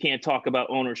 You can't talk about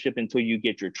ownership until you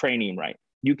get your training right.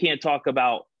 You can't talk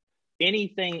about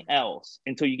anything else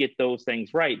until you get those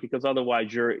things right, because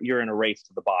otherwise you're in a race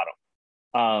to the bottom.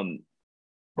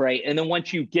 Right. And then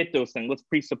once you get those things, let's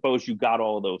presuppose you got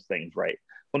all of those things right.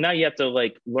 Well, now you have to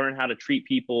like learn how to treat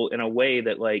people in a way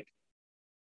that like,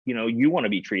 you know, you want to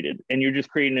be treated, and you're just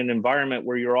creating an environment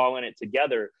where you're all in it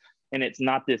together, and it's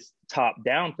not this top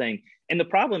down thing. And the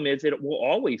problem is it will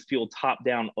always feel top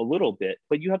down a little bit,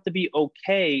 but you have to be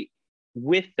okay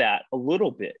with that a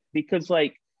little bit, because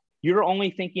like you're only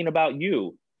thinking about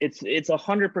you. It's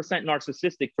 100%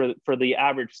 narcissistic for the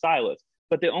average stylist,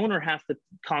 but the owner has to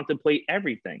contemplate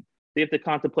everything. They have to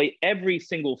contemplate every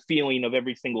single feeling of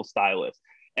every single stylist,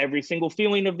 every single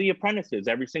feeling of the apprentices,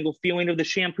 every single feeling of the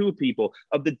shampoo people,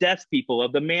 of the desk people,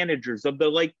 of the managers, of the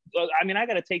like. I mean, I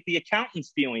got to take the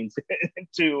accountant's feelings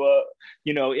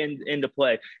into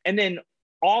play, and then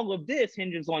all of this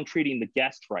hinges on treating the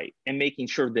guest right and making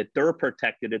sure that they're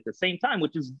protected at the same time,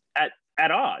 which is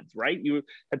at odds, right? You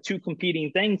have two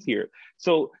competing things here.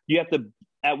 So you have to,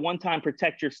 at one time,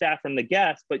 protect your staff from the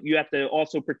guests, but you have to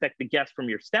also protect the guests from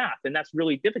your staff. And that's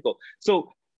really difficult.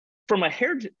 So from a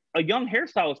young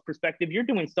hairstylist perspective, you're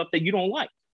doing stuff that you don't like.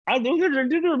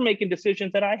 They're making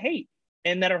decisions that I hate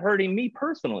and that are hurting me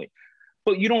personally.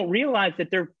 But you don't realize that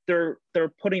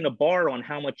they're putting a bar on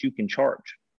how much you can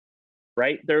charge,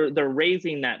 right? They're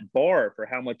raising that bar for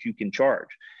how much you can charge.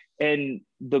 And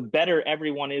the better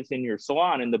everyone is in your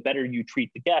salon and the better you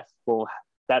treat the guests, well,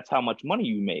 that's how much money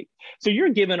you make. So you're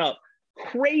giving up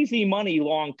crazy money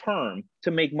long term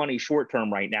to make money short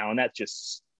term right now. And that's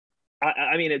just,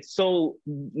 I mean, it's so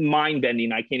mind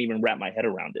bending. I can't even wrap my head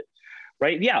around it.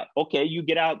 Right? Yeah. Okay. You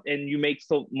get out and you make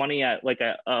so money at like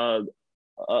a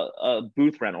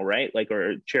booth rental, right? Like,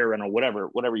 or a chair rental,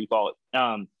 whatever you call it.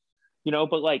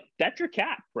 But like, that's your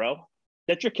cap, bro.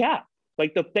 That's your cap.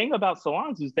 Like the thing about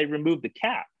salons is they removed the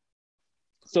cap.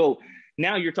 So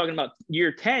now you're talking about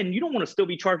year 10, you don't want to still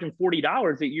be charging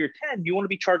 $40 at year 10. You want to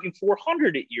be charging $400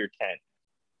 at year 10,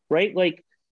 right? Like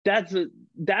that's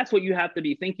what you have to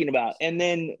be thinking about. And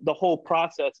then the whole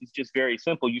process is just very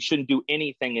simple. You shouldn't do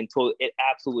anything until it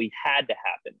absolutely had to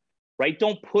happen, right?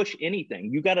 Don't push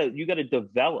anything. You gotta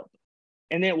develop,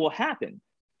 and then it will happen.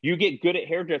 You get good at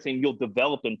hairdressing, you'll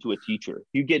develop into a teacher.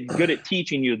 You get good at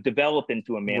teaching, you develop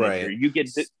into a manager. Right. You get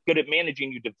good at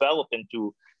managing, you develop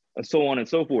into so on and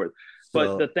so forth.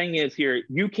 But the thing is here,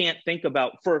 you can't think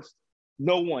about, first,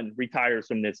 no one retires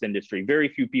from this industry. Very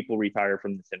few people retire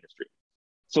from this industry.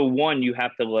 So one, you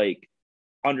have to like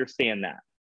understand that,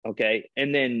 okay?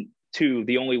 And then two,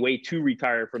 the only way to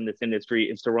retire from this industry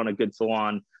is to run a good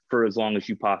salon for as long as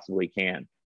you possibly can.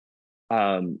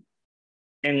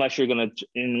 Unless you're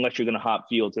gonna hop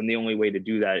fields, and the only way to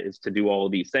do that is to do all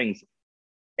of these things,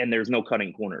 and there's no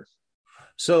cutting corners.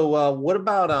 So what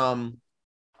about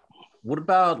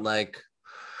like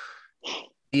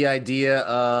the idea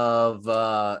of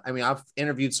I mean, I've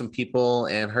interviewed some people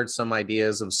and heard some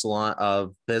ideas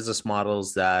of business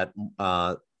models that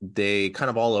they kind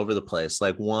of all over the place.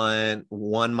 Like one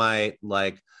might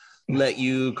like let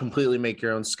you completely make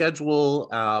your own schedule,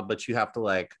 but you have to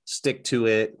like stick to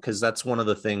it, because that's one of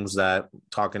the things that,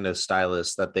 talking to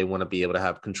stylists, that they want to be able to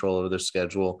have control over their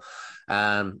schedule.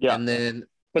 And then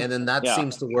that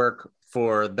seems to work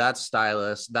for that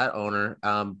stylist, that owner.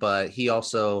 But he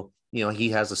also, he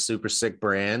has a super sick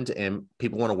brand and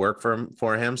people want to work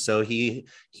for him. So he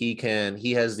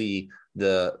has the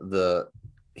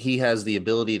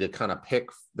ability to kind of pick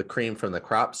the cream from the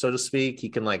crop, so to speak. He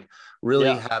can like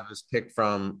really have his pick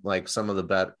from like some of the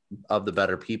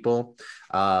better people.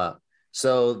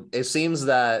 So it seems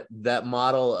that that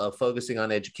model of focusing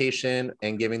on education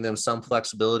and giving them some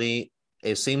flexibility,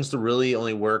 it seems to really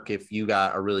only work if you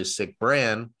got a really sick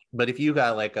brand. But if you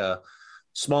got like a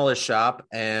smaller shop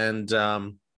and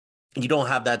you don't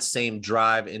have that same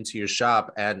drive into your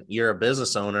shop and you're a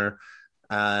business owner,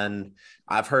 and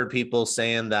I've heard people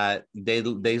saying that they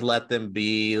let them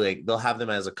be like, they'll have them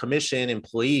as a commission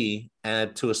employee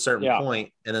and to a certain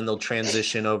point, and then they'll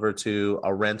transition over to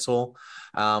a rental.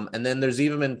 And then there's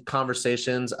even been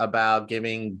conversations about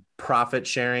giving profit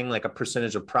sharing, like a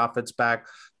percentage of profits back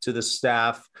to the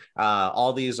staff.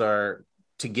 All these are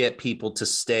to get people to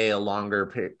stay a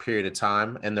longer period of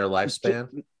time in their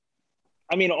lifespan.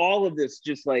 I mean, all of this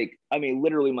just like, I mean,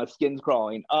 literally my skin's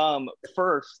crawling.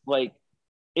 First, like,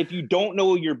 if you don't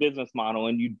know your business model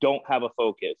and you don't have a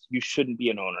focus, you shouldn't be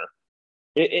an owner.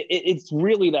 It's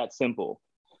really that simple.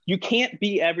 You can't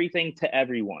be everything to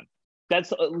everyone.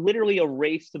 That's literally a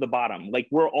race to the bottom. Like,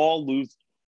 we're all losing.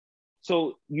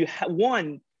 So you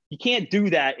can't do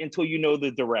that until you know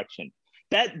the direction.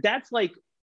 That's like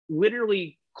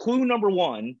literally clue number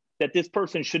one that this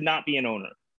person should not be an owner,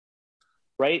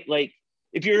 right? Like,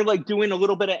 if you're like doing a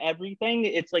little bit of everything,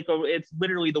 it's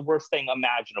literally the worst thing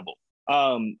imaginable.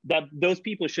 That those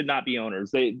people should not be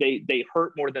owners. They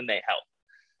hurt more than they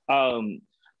help.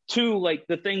 Two, like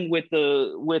the thing with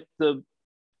the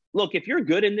look, if you're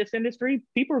good in this industry,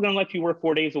 people are going to let you work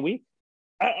 4 days a week.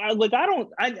 I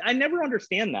never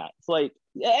understand that. It's like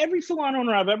every salon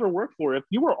owner I've ever worked for, if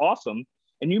you were awesome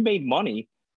and you made money,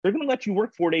 they're going to let you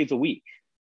work 4 days a week.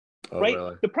 Oh, right.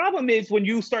 Really? The problem is when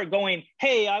you start going,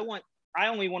 hey, I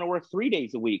only want to work 3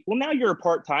 days a week. Well, now you're a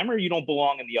part-timer. You don't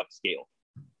belong in the upscale.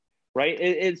 Right.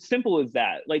 It's simple as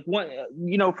that. Like,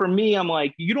 for me, I'm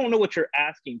like, you don't know what you're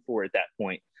asking for at that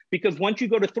point, because once you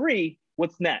go to 3,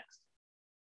 what's next?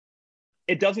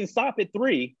 It doesn't stop at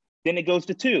 3. Then it goes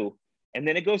to 2, and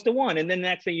then it goes to 1. And then the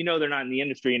next thing you know, they're not in the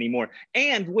industry anymore.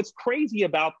 And what's crazy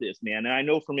about this, man, and I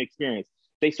know from experience,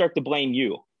 they start to blame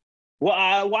you.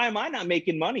 Well, why am I not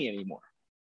making money anymore?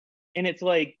 And it's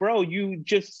like, bro, you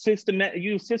just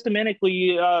systematically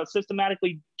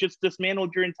just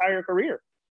dismantled your entire career.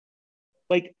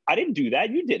 Like, I didn't do that.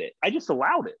 You did it. I just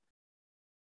allowed it.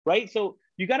 Right. So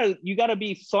you gotta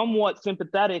be somewhat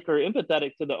sympathetic or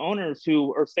empathetic to the owners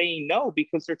who are saying no,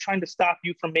 because they're trying to stop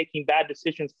you from making bad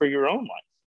decisions for your own life.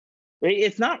 Right?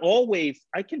 It's not always,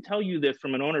 I can tell you this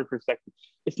from an owner perspective,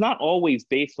 it's not always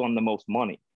based on the most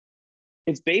money.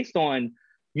 It's based on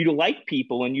you like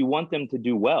people and you want them to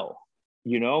do well.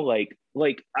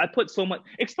 Like I put so much,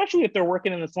 especially if they're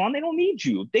working in the salon, they don't need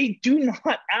you. They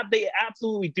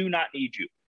absolutely do not need you.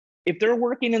 If they're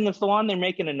working in the salon, they're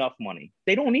making enough money.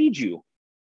 They don't need you.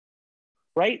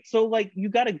 Right. So like, you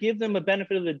got to give them a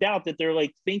benefit of the doubt that they're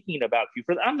like thinking about you.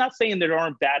 I'm not saying there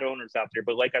aren't bad owners out there,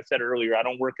 but like I said earlier, I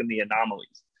don't work in the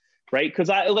anomalies. Right. Because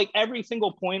I like every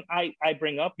single point I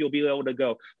bring up, you'll be able to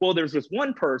go, well, there's this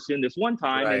one person, this one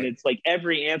time. Right. And it's like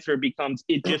every answer becomes,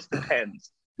 it just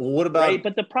depends. Well, what about, right?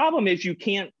 But the problem is you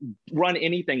can't run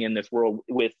anything in this world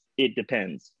with it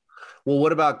depends. Well,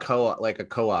 what about a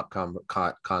co-op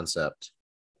concept?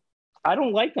 I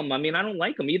don't like them. I mean, I don't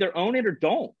like them. Either own it or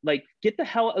don't. Like, get the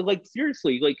hell, like,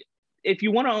 seriously, like, if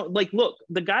you want to, like, look,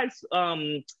 the guys,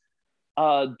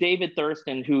 David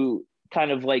Thurston, who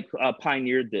kind of like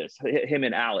pioneered this, him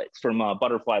and Alex from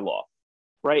Butterfly Law,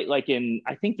 right? Like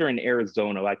I think they're in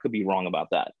Arizona. I could be wrong about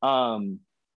that.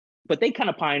 But they kind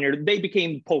of pioneered, they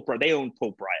became Pope Riot. They owned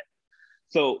Pope Riot.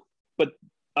 So, but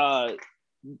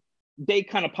they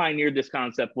kind of pioneered this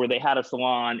concept where they had a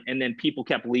salon and then people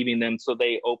kept leaving them. So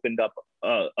they opened up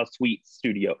a suite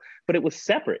studio, but it was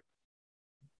separate.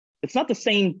 It's not the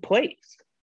same place,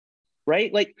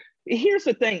 right? Like, here's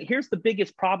the thing. Here's the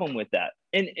biggest problem with that.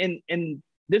 And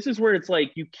this is where it's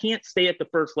like, you can't stay at the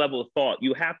first level of thought.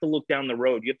 You have to look down the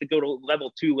road. You have to go to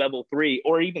level 2, level 3,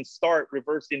 or even start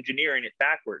reverse engineering it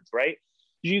backwards, right?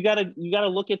 You gotta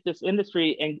look at this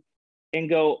industry and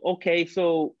go, okay,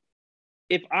 so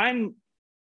if I'm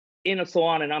in a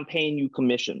salon and I'm paying you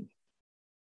commission,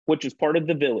 which is part of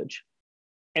the village,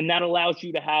 and that allows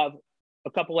you to have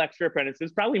a couple extra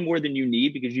apprentices, probably more than you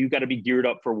need because you've got to be geared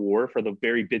up for war for the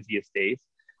very busiest days.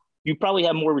 You probably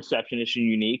have more receptionists than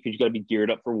you need because you got to be geared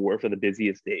up for war for the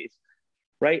busiest days,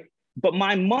 right? But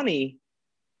my money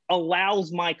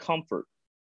allows my comfort,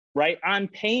 right? I'm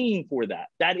paying for that.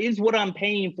 That is what I'm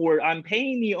paying for. I'm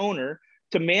paying the owner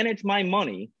to manage my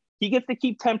money. He gets to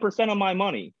keep 10% of my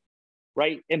money,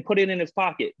 right? And put it in his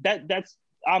pocket. That's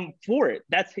I'm for it.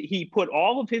 He put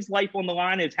all of his life on the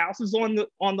line. His house is on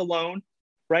the loan,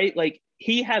 right? Like,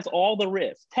 he has all the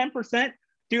risk. 10%,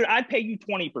 dude, I'd pay you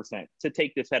 20% to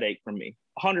take this headache from me.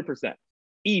 100%.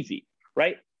 Easy.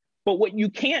 right? But what you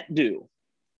can't do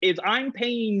is I'm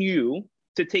paying you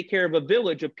to take care of a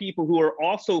village of people who are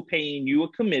also paying you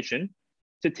a commission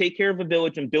to take care of a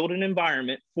village and build an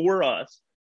environment for us,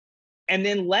 and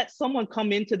then let someone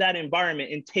come into that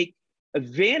environment and take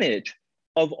advantage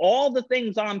of all the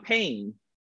things I'm paying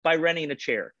by renting a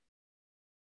chair.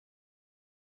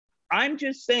 I'm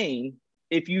just saying,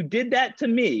 if you did that to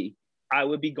me, I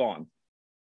would be gone.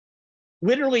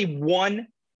 Literally one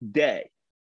day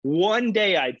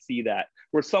I'd see that,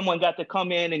 where someone got to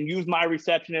come in and use my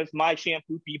receptionist, my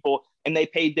shampoo people, and they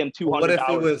paid them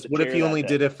 $200. What if you only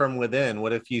did it from within?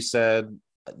 What if you said,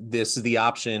 this is the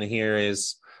option here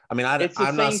is, I mean,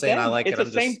 I'm not saying I like it.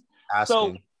 I'm just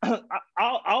asking. So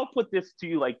I'll put this to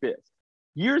you like this.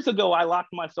 Years ago, I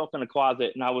locked myself in a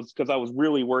closet, and because I was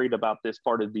really worried about this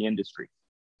part of the industry.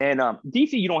 And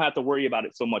DC, you don't have to worry about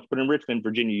it so much, but in Richmond,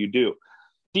 Virginia, you do.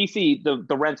 DC,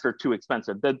 the rents are too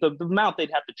expensive. The amount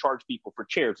they'd have to charge people for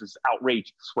chairs is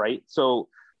outrageous, right? So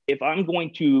if I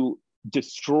want to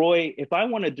destroy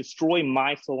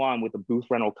my salon with a booth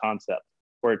rental concept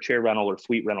or a chair rental or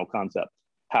suite rental concept,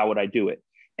 how would I do it?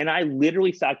 And I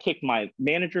literally said, I kicked my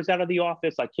managers out of the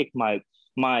office. I kicked my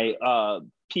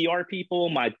PR people,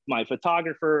 my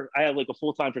photographer. I had like a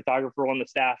full-time photographer on the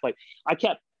staff. Like I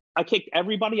kicked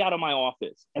everybody out of my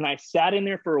office, and I sat in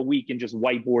there for a week and just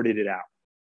whiteboarded it out.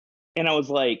 And I was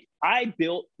like, I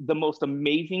built the most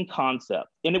amazing concept,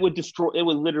 and it would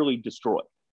literally destroy.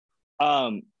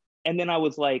 And then I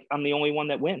was like, I'm the only one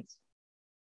that wins.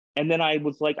 And then I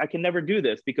was like, I can never do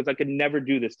this, because I could never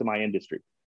do this to my industry.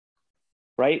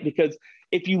 Right? Because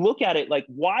if you look at it, like,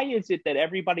 why is it that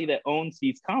everybody that owns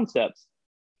these concepts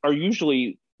are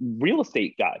usually real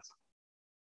estate guys?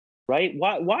 Right?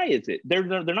 Why is it? They're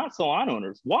not salon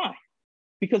owners. Why?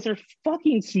 Because they're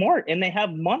fucking smart, and they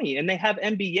have money, and they have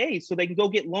MBAs, so they can go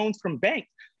get loans from banks,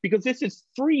 because this is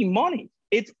free money.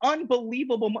 It's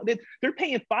unbelievable. They're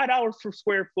paying $5 per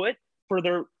square foot for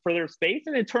their space,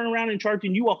 and then turn around and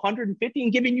charging you $150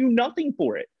 and giving you nothing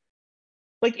for it.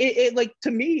 Like like, to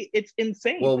me, it's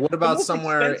insane. Well, what about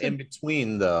somewhere in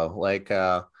between though? Like,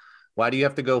 why do you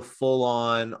have to go full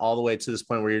on all the way to this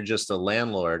point where you're just a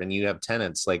landlord and you have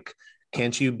tenants? Like,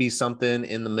 can't you be something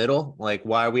in the middle? Like,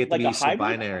 why are we have to be so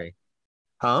binary?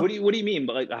 Huh? What do you mean?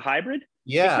 Like a hybrid?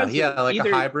 Yeah, like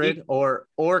a hybrid or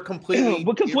completely.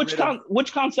 Because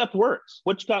which concept works?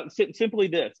 Simply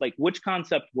this, like, which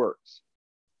concept works?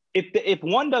 If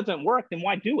one doesn't work, then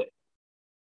why do it?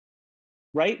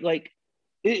 Right? Like,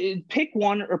 pick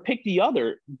one or pick the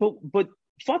other. But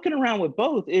fucking around with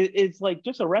both is like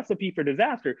just a recipe for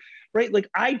disaster, right? Like,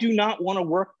 I do not want to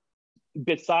work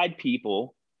beside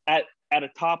people at a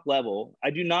top level.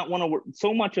 I do not want to work.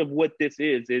 So much of what this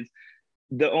is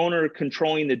the owner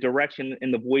controlling the direction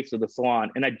and the voice of the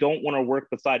salon. And I don't want to work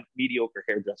beside mediocre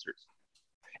hairdressers.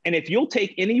 And if you'll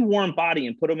take any warm body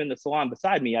and put them in the salon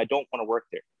beside me, I don't want to work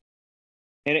there.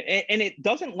 And it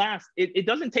doesn't last. It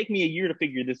doesn't take me a year to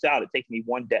figure this out. It takes me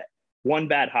one day, one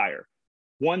bad hire,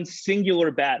 one singular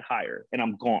bad hire, and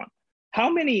I'm gone. How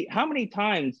many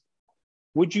times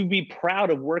would you be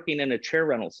proud of working in a chair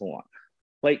rental salon?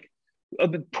 Like,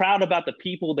 proud about the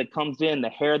people that comes in, the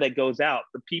hair that goes out,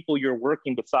 the people you're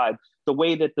working beside, the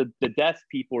way that the desk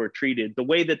people are treated, the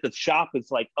way that the shop is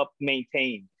like up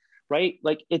maintained, right?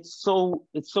 Like, it's so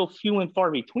few and far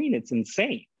between. It's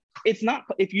insane. It's not,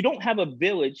 if you don't have a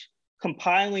village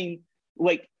compiling,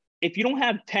 like, if you don't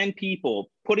have 10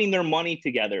 people putting their money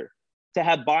together to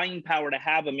have buying power, to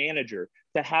have a manager,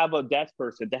 to have a desk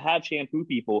person, to have shampoo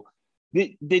people,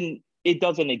 then it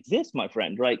doesn't exist, my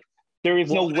friend. Like, there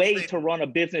is no way to run a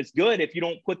business good if you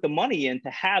don't put the money in to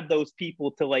have those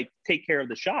people to, like, take care of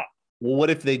the shop. Well,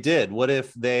 what if they did? What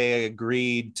if they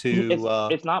agreed to?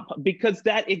 It's not, because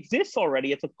that exists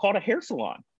already. It's called a hair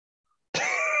salon.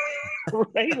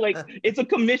 Right? Like, it's a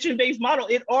commission-based model.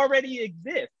 It already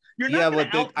exists. You're not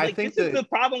this is the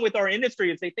problem with our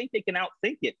industry, is they think they can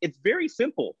outthink it. It's very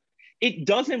simple. It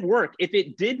doesn't work. If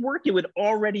it did work, it would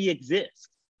already exist.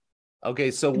 Okay,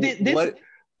 so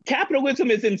capitalism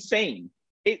is insane.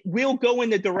 It will go in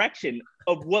the direction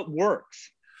of what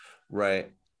works.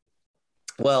 Right.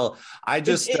 Well,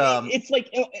 it's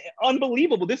like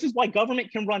unbelievable. This is why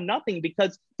government can run nothing,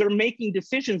 because they're making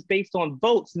decisions based on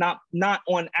votes, not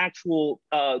on actual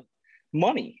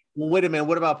money. Well, wait a minute.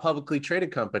 What about publicly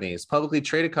traded companies? Publicly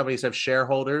traded companies have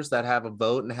shareholders that have a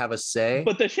vote and have a say.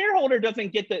 But the shareholder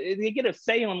doesn't get they get a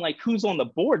say on like who's on the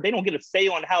board. They don't get a say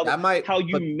on That might, but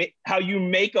how you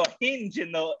make a hinge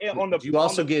you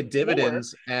also get floor.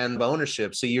 dividends and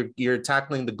ownership. So you're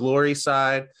tackling the glory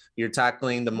side. You're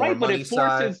tackling the more Right, but money it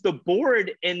forces side. the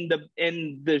board and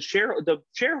the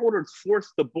shareholders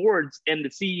force the boards and the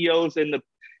CEOs and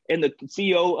the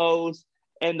COOs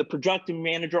and the project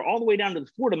manager all the way down to the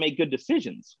floor to make good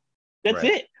decisions. That's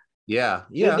Right. it. Yeah.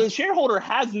 The shareholder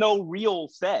has no real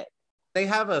say. They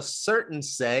have a certain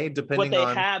say But depending they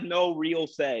on. have no real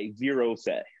say. Zero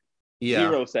say. Yeah.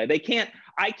 Zero say.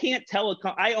 I can't tell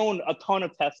I own a ton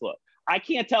of Tesla. I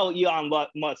can't tell Elon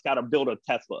Musk how to build a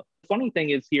Tesla. The funny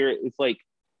thing is here, it's like,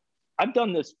 I've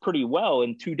done this pretty well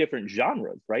in two different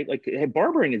genres, right? Like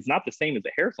barbering is not the same as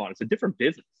a hair salon. It's a different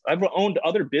business. I've owned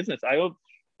other business. I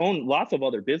own lots of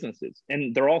other businesses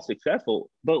and they're all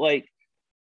successful. But like,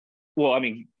 well, I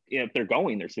mean, if they're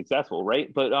going, they're successful,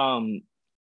 right? But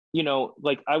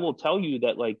like I will tell you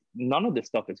that like none of this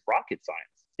stuff is rocket science.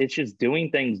 It's just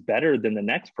doing things better than the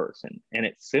next person. And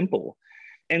it's simple.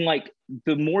 And like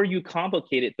the more you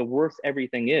complicate it, the worse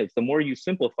everything is. The more you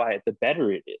simplify it, the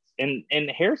better it is. And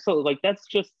hair salon, like that's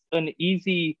just an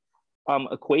easy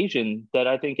equation that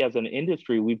I think as an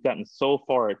industry we've gotten so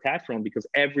far attached from because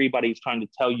everybody's trying to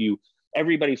tell you,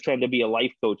 everybody's trying to be a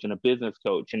life coach and a business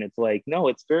coach. And it's like, no,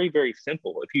 it's very, very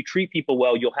simple. If you treat people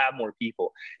well, you'll have more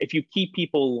people. If you keep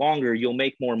people longer, you'll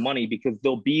make more money because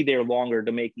they'll be there longer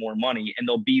to make more money and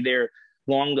they'll be there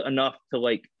long enough to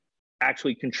like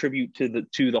actually contribute to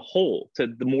the whole, to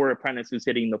the more apprentices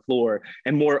hitting the floor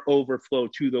and more overflow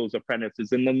to those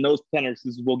apprentices. And then those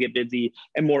apprentices will get busy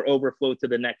and more overflow to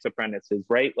the next apprentices,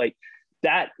 right? Like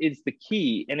that is the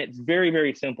key. And it's very,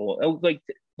 very simple.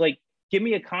 Like give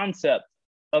me a concept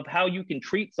of how you can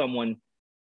treat someone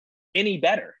any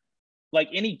better, like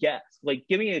any guest. Like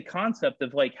give me a concept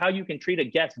of like how you can treat a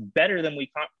guest better than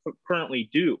we currently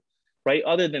do. Right?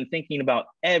 Other than thinking about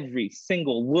every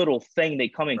single little thing they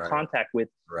come in contact with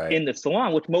in the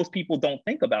salon, which most people don't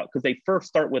think about because they first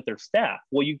start with their staff.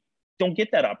 Well, you don't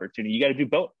get that opportunity. You got to do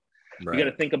both. Right. You got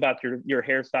to think about your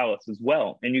hairstylist as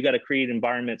well. And you got to create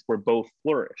environments where both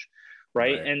flourish.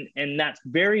 Right. And that's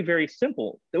very, very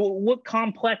simple. What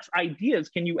complex ideas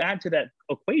can you add to that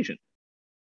equation?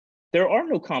 There are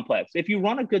no complex. If you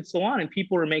run a good salon and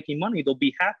people are making money, they'll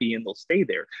be happy and they'll stay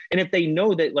there. And if they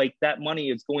know that like that money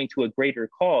is going to a greater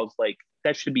cause, like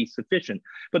that should be sufficient.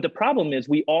 But the problem is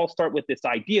we all start with this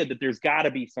idea that there's got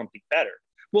to be something better.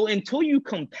 Well, until you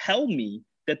compel me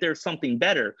that there's something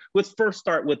better, let's first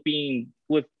start with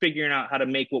figuring out how to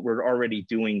make what we're already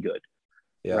doing good,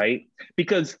 right?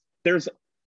 Because there's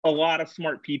a lot of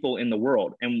smart people in the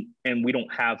world and we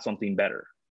don't have something better.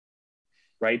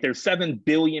 Right? There's 7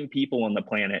 billion people on the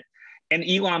planet and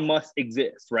Elon Musk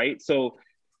exists, right? So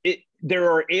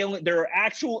there are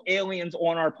actual aliens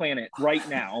on our planet right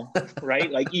now,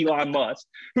 right? Like Elon Musk,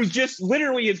 who's just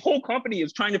literally his whole company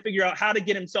is trying to figure out how to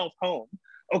get himself home.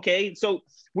 Okay, so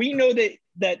we know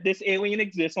that this alien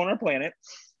exists on our planet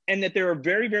and that there are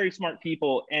very, very smart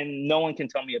people and no one can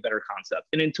tell me a better concept.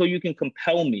 And until you can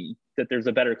compel me that there's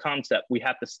a better concept, we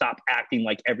have to stop acting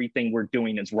like everything we're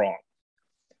doing is wrong,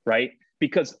 right?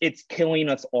 Because it's killing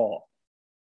us all.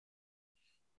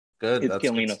 Good. That's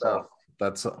killing us all.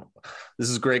 This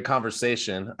is great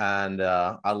conversation, and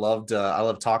I loved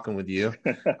talking with you.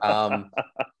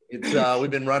 We've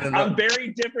been running. I'm very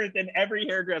different than every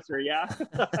hairdresser. Yeah.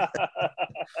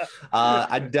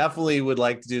 I definitely would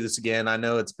like to do this again. I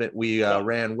know we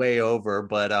ran way over,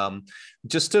 but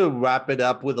just to wrap it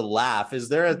up with a laugh, is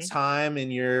there a time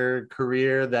in your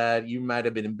career that you might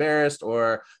have been embarrassed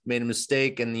or made a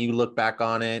mistake and you look back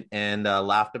on it and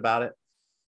laughed about it?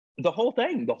 The whole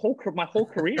thing, my whole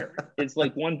career is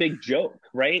like one big joke,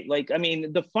 right? Like, I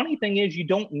mean, the funny thing is you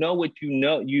don't know what you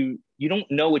know. You don't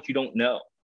know what you don't know.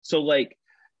 So like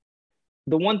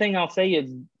the one thing I'll say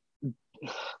is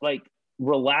like,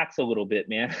 relax a little bit,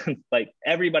 man. Like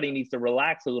everybody needs to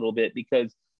relax a little bit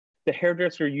because the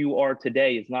hairdresser you are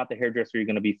today is not the hairdresser you're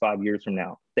going to be 5 years from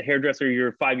now. The hairdresser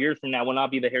you're 5 years from now will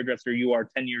not be the hairdresser you are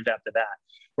 10 years after that.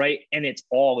 Right. And it's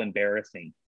all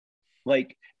embarrassing.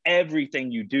 Like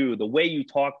everything you do, the way you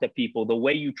talk to people, the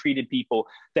way you treated people,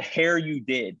 the hair you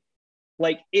did,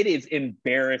 like it is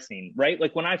embarrassing, right?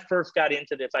 Like when I first got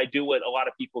into this, I do what a lot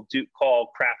of people do call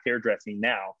craft hairdressing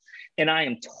now. And I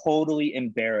am totally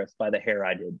embarrassed by the hair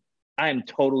I did. I am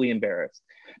totally embarrassed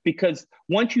because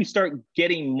once you start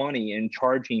getting money and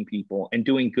charging people and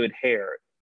doing good hair,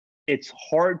 it's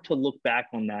hard to look back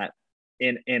on that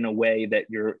in a way that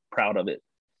you're proud of it.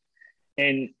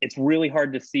 And it's really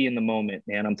hard to see in the moment,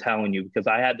 man. I'm telling you, because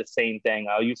I had the same thing.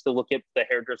 I used to look at the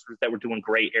hairdressers that were doing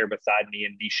great hair beside me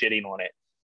and be shitting on it.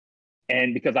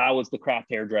 And because I was the craft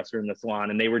hairdresser in the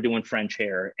salon and they were doing French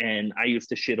hair and I used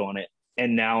to shit on it.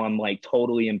 And now I'm like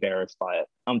totally embarrassed by it.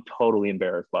 I'm totally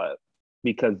embarrassed by it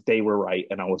because they were right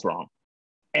and I was wrong.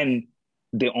 And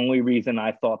the only reason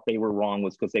I thought they were wrong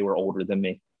was because they were older than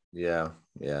me. Yeah.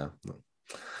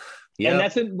 And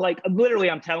that's it. Like, literally,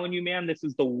 I'm telling you, man, this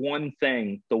is the one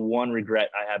thing, the one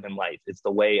regret I have in life. It's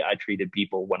the way I treated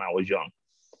people when I was young.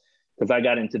 Because I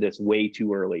got into this way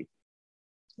too early.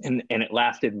 And it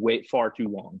lasted way far too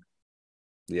long.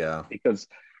 Yeah. Because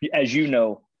as you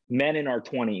know, men in our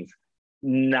 20s,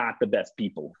 not the best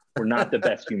people. We're not the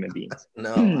best human beings.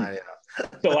 No,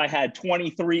 So I had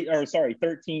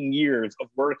 13 years of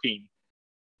working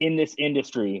in this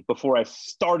industry before I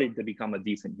started to become a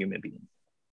decent human being.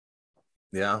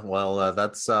 Yeah, well,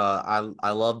 that's I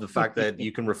love the fact that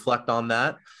you can reflect on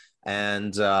that,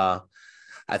 and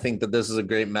I think that this is a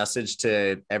great message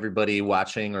to everybody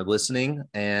watching or listening.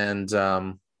 And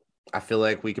I feel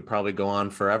like we could probably go on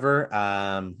forever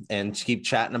and keep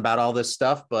chatting about all this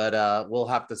stuff, but we'll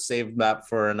have to save that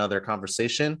for another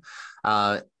conversation.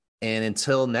 And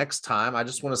until next time, I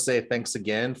just want to say thanks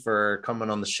again for coming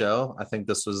on the show. I think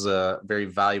this was a very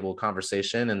valuable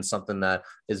conversation and something that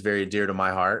is very dear to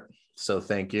my heart. So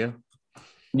thank you.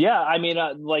 Yeah, I mean,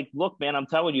 like, look, man, I'm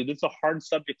telling you, this is a hard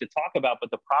subject to talk about, but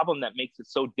the problem that makes it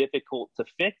so difficult to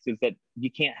fix is that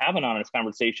you can't have an honest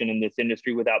conversation in this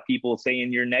industry without people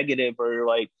saying you're negative or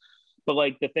like, but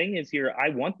like the thing is here, I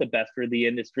want the best for the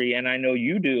industry and I know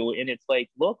you do. And it's like,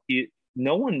 look,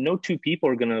 no two people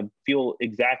are going to feel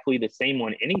exactly the same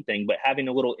on anything, but having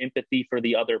a little empathy for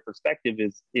the other perspective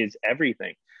is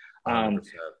everything. 100%.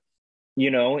 You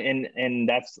know, and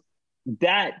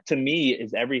that to me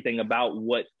is everything about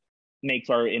what makes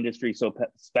our industry so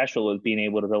special, is being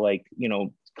able to like, you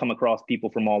know, come across people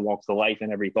from all walks of life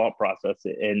and every thought process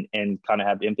and kind of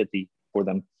have empathy for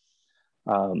them.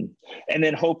 And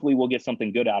then hopefully we'll get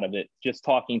something good out of it. Just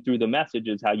talking through the message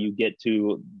is how you get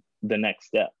to the next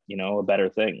step, you know, a better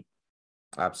thing.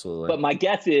 Absolutely. But my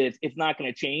guess is it's not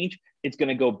going to change. It's going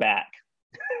to go back.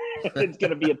 It's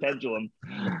going to be a pendulum.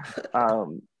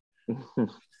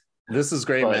 This is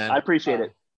great, man. I appreciate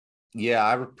it. Yeah,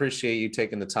 I appreciate you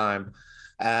taking the time.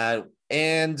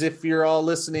 And if you're all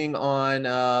listening on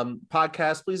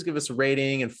podcast, please give us a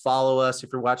rating and follow us. If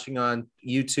you're watching on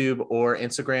YouTube or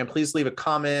Instagram, please leave a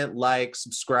comment, like,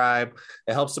 subscribe.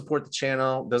 It helps support the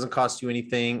channel. It doesn't cost you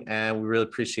anything, and we really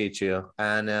appreciate you.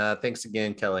 And thanks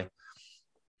again, Kelly.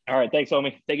 All right. Thanks,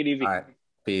 homie. Take it easy. All right.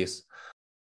 Peace.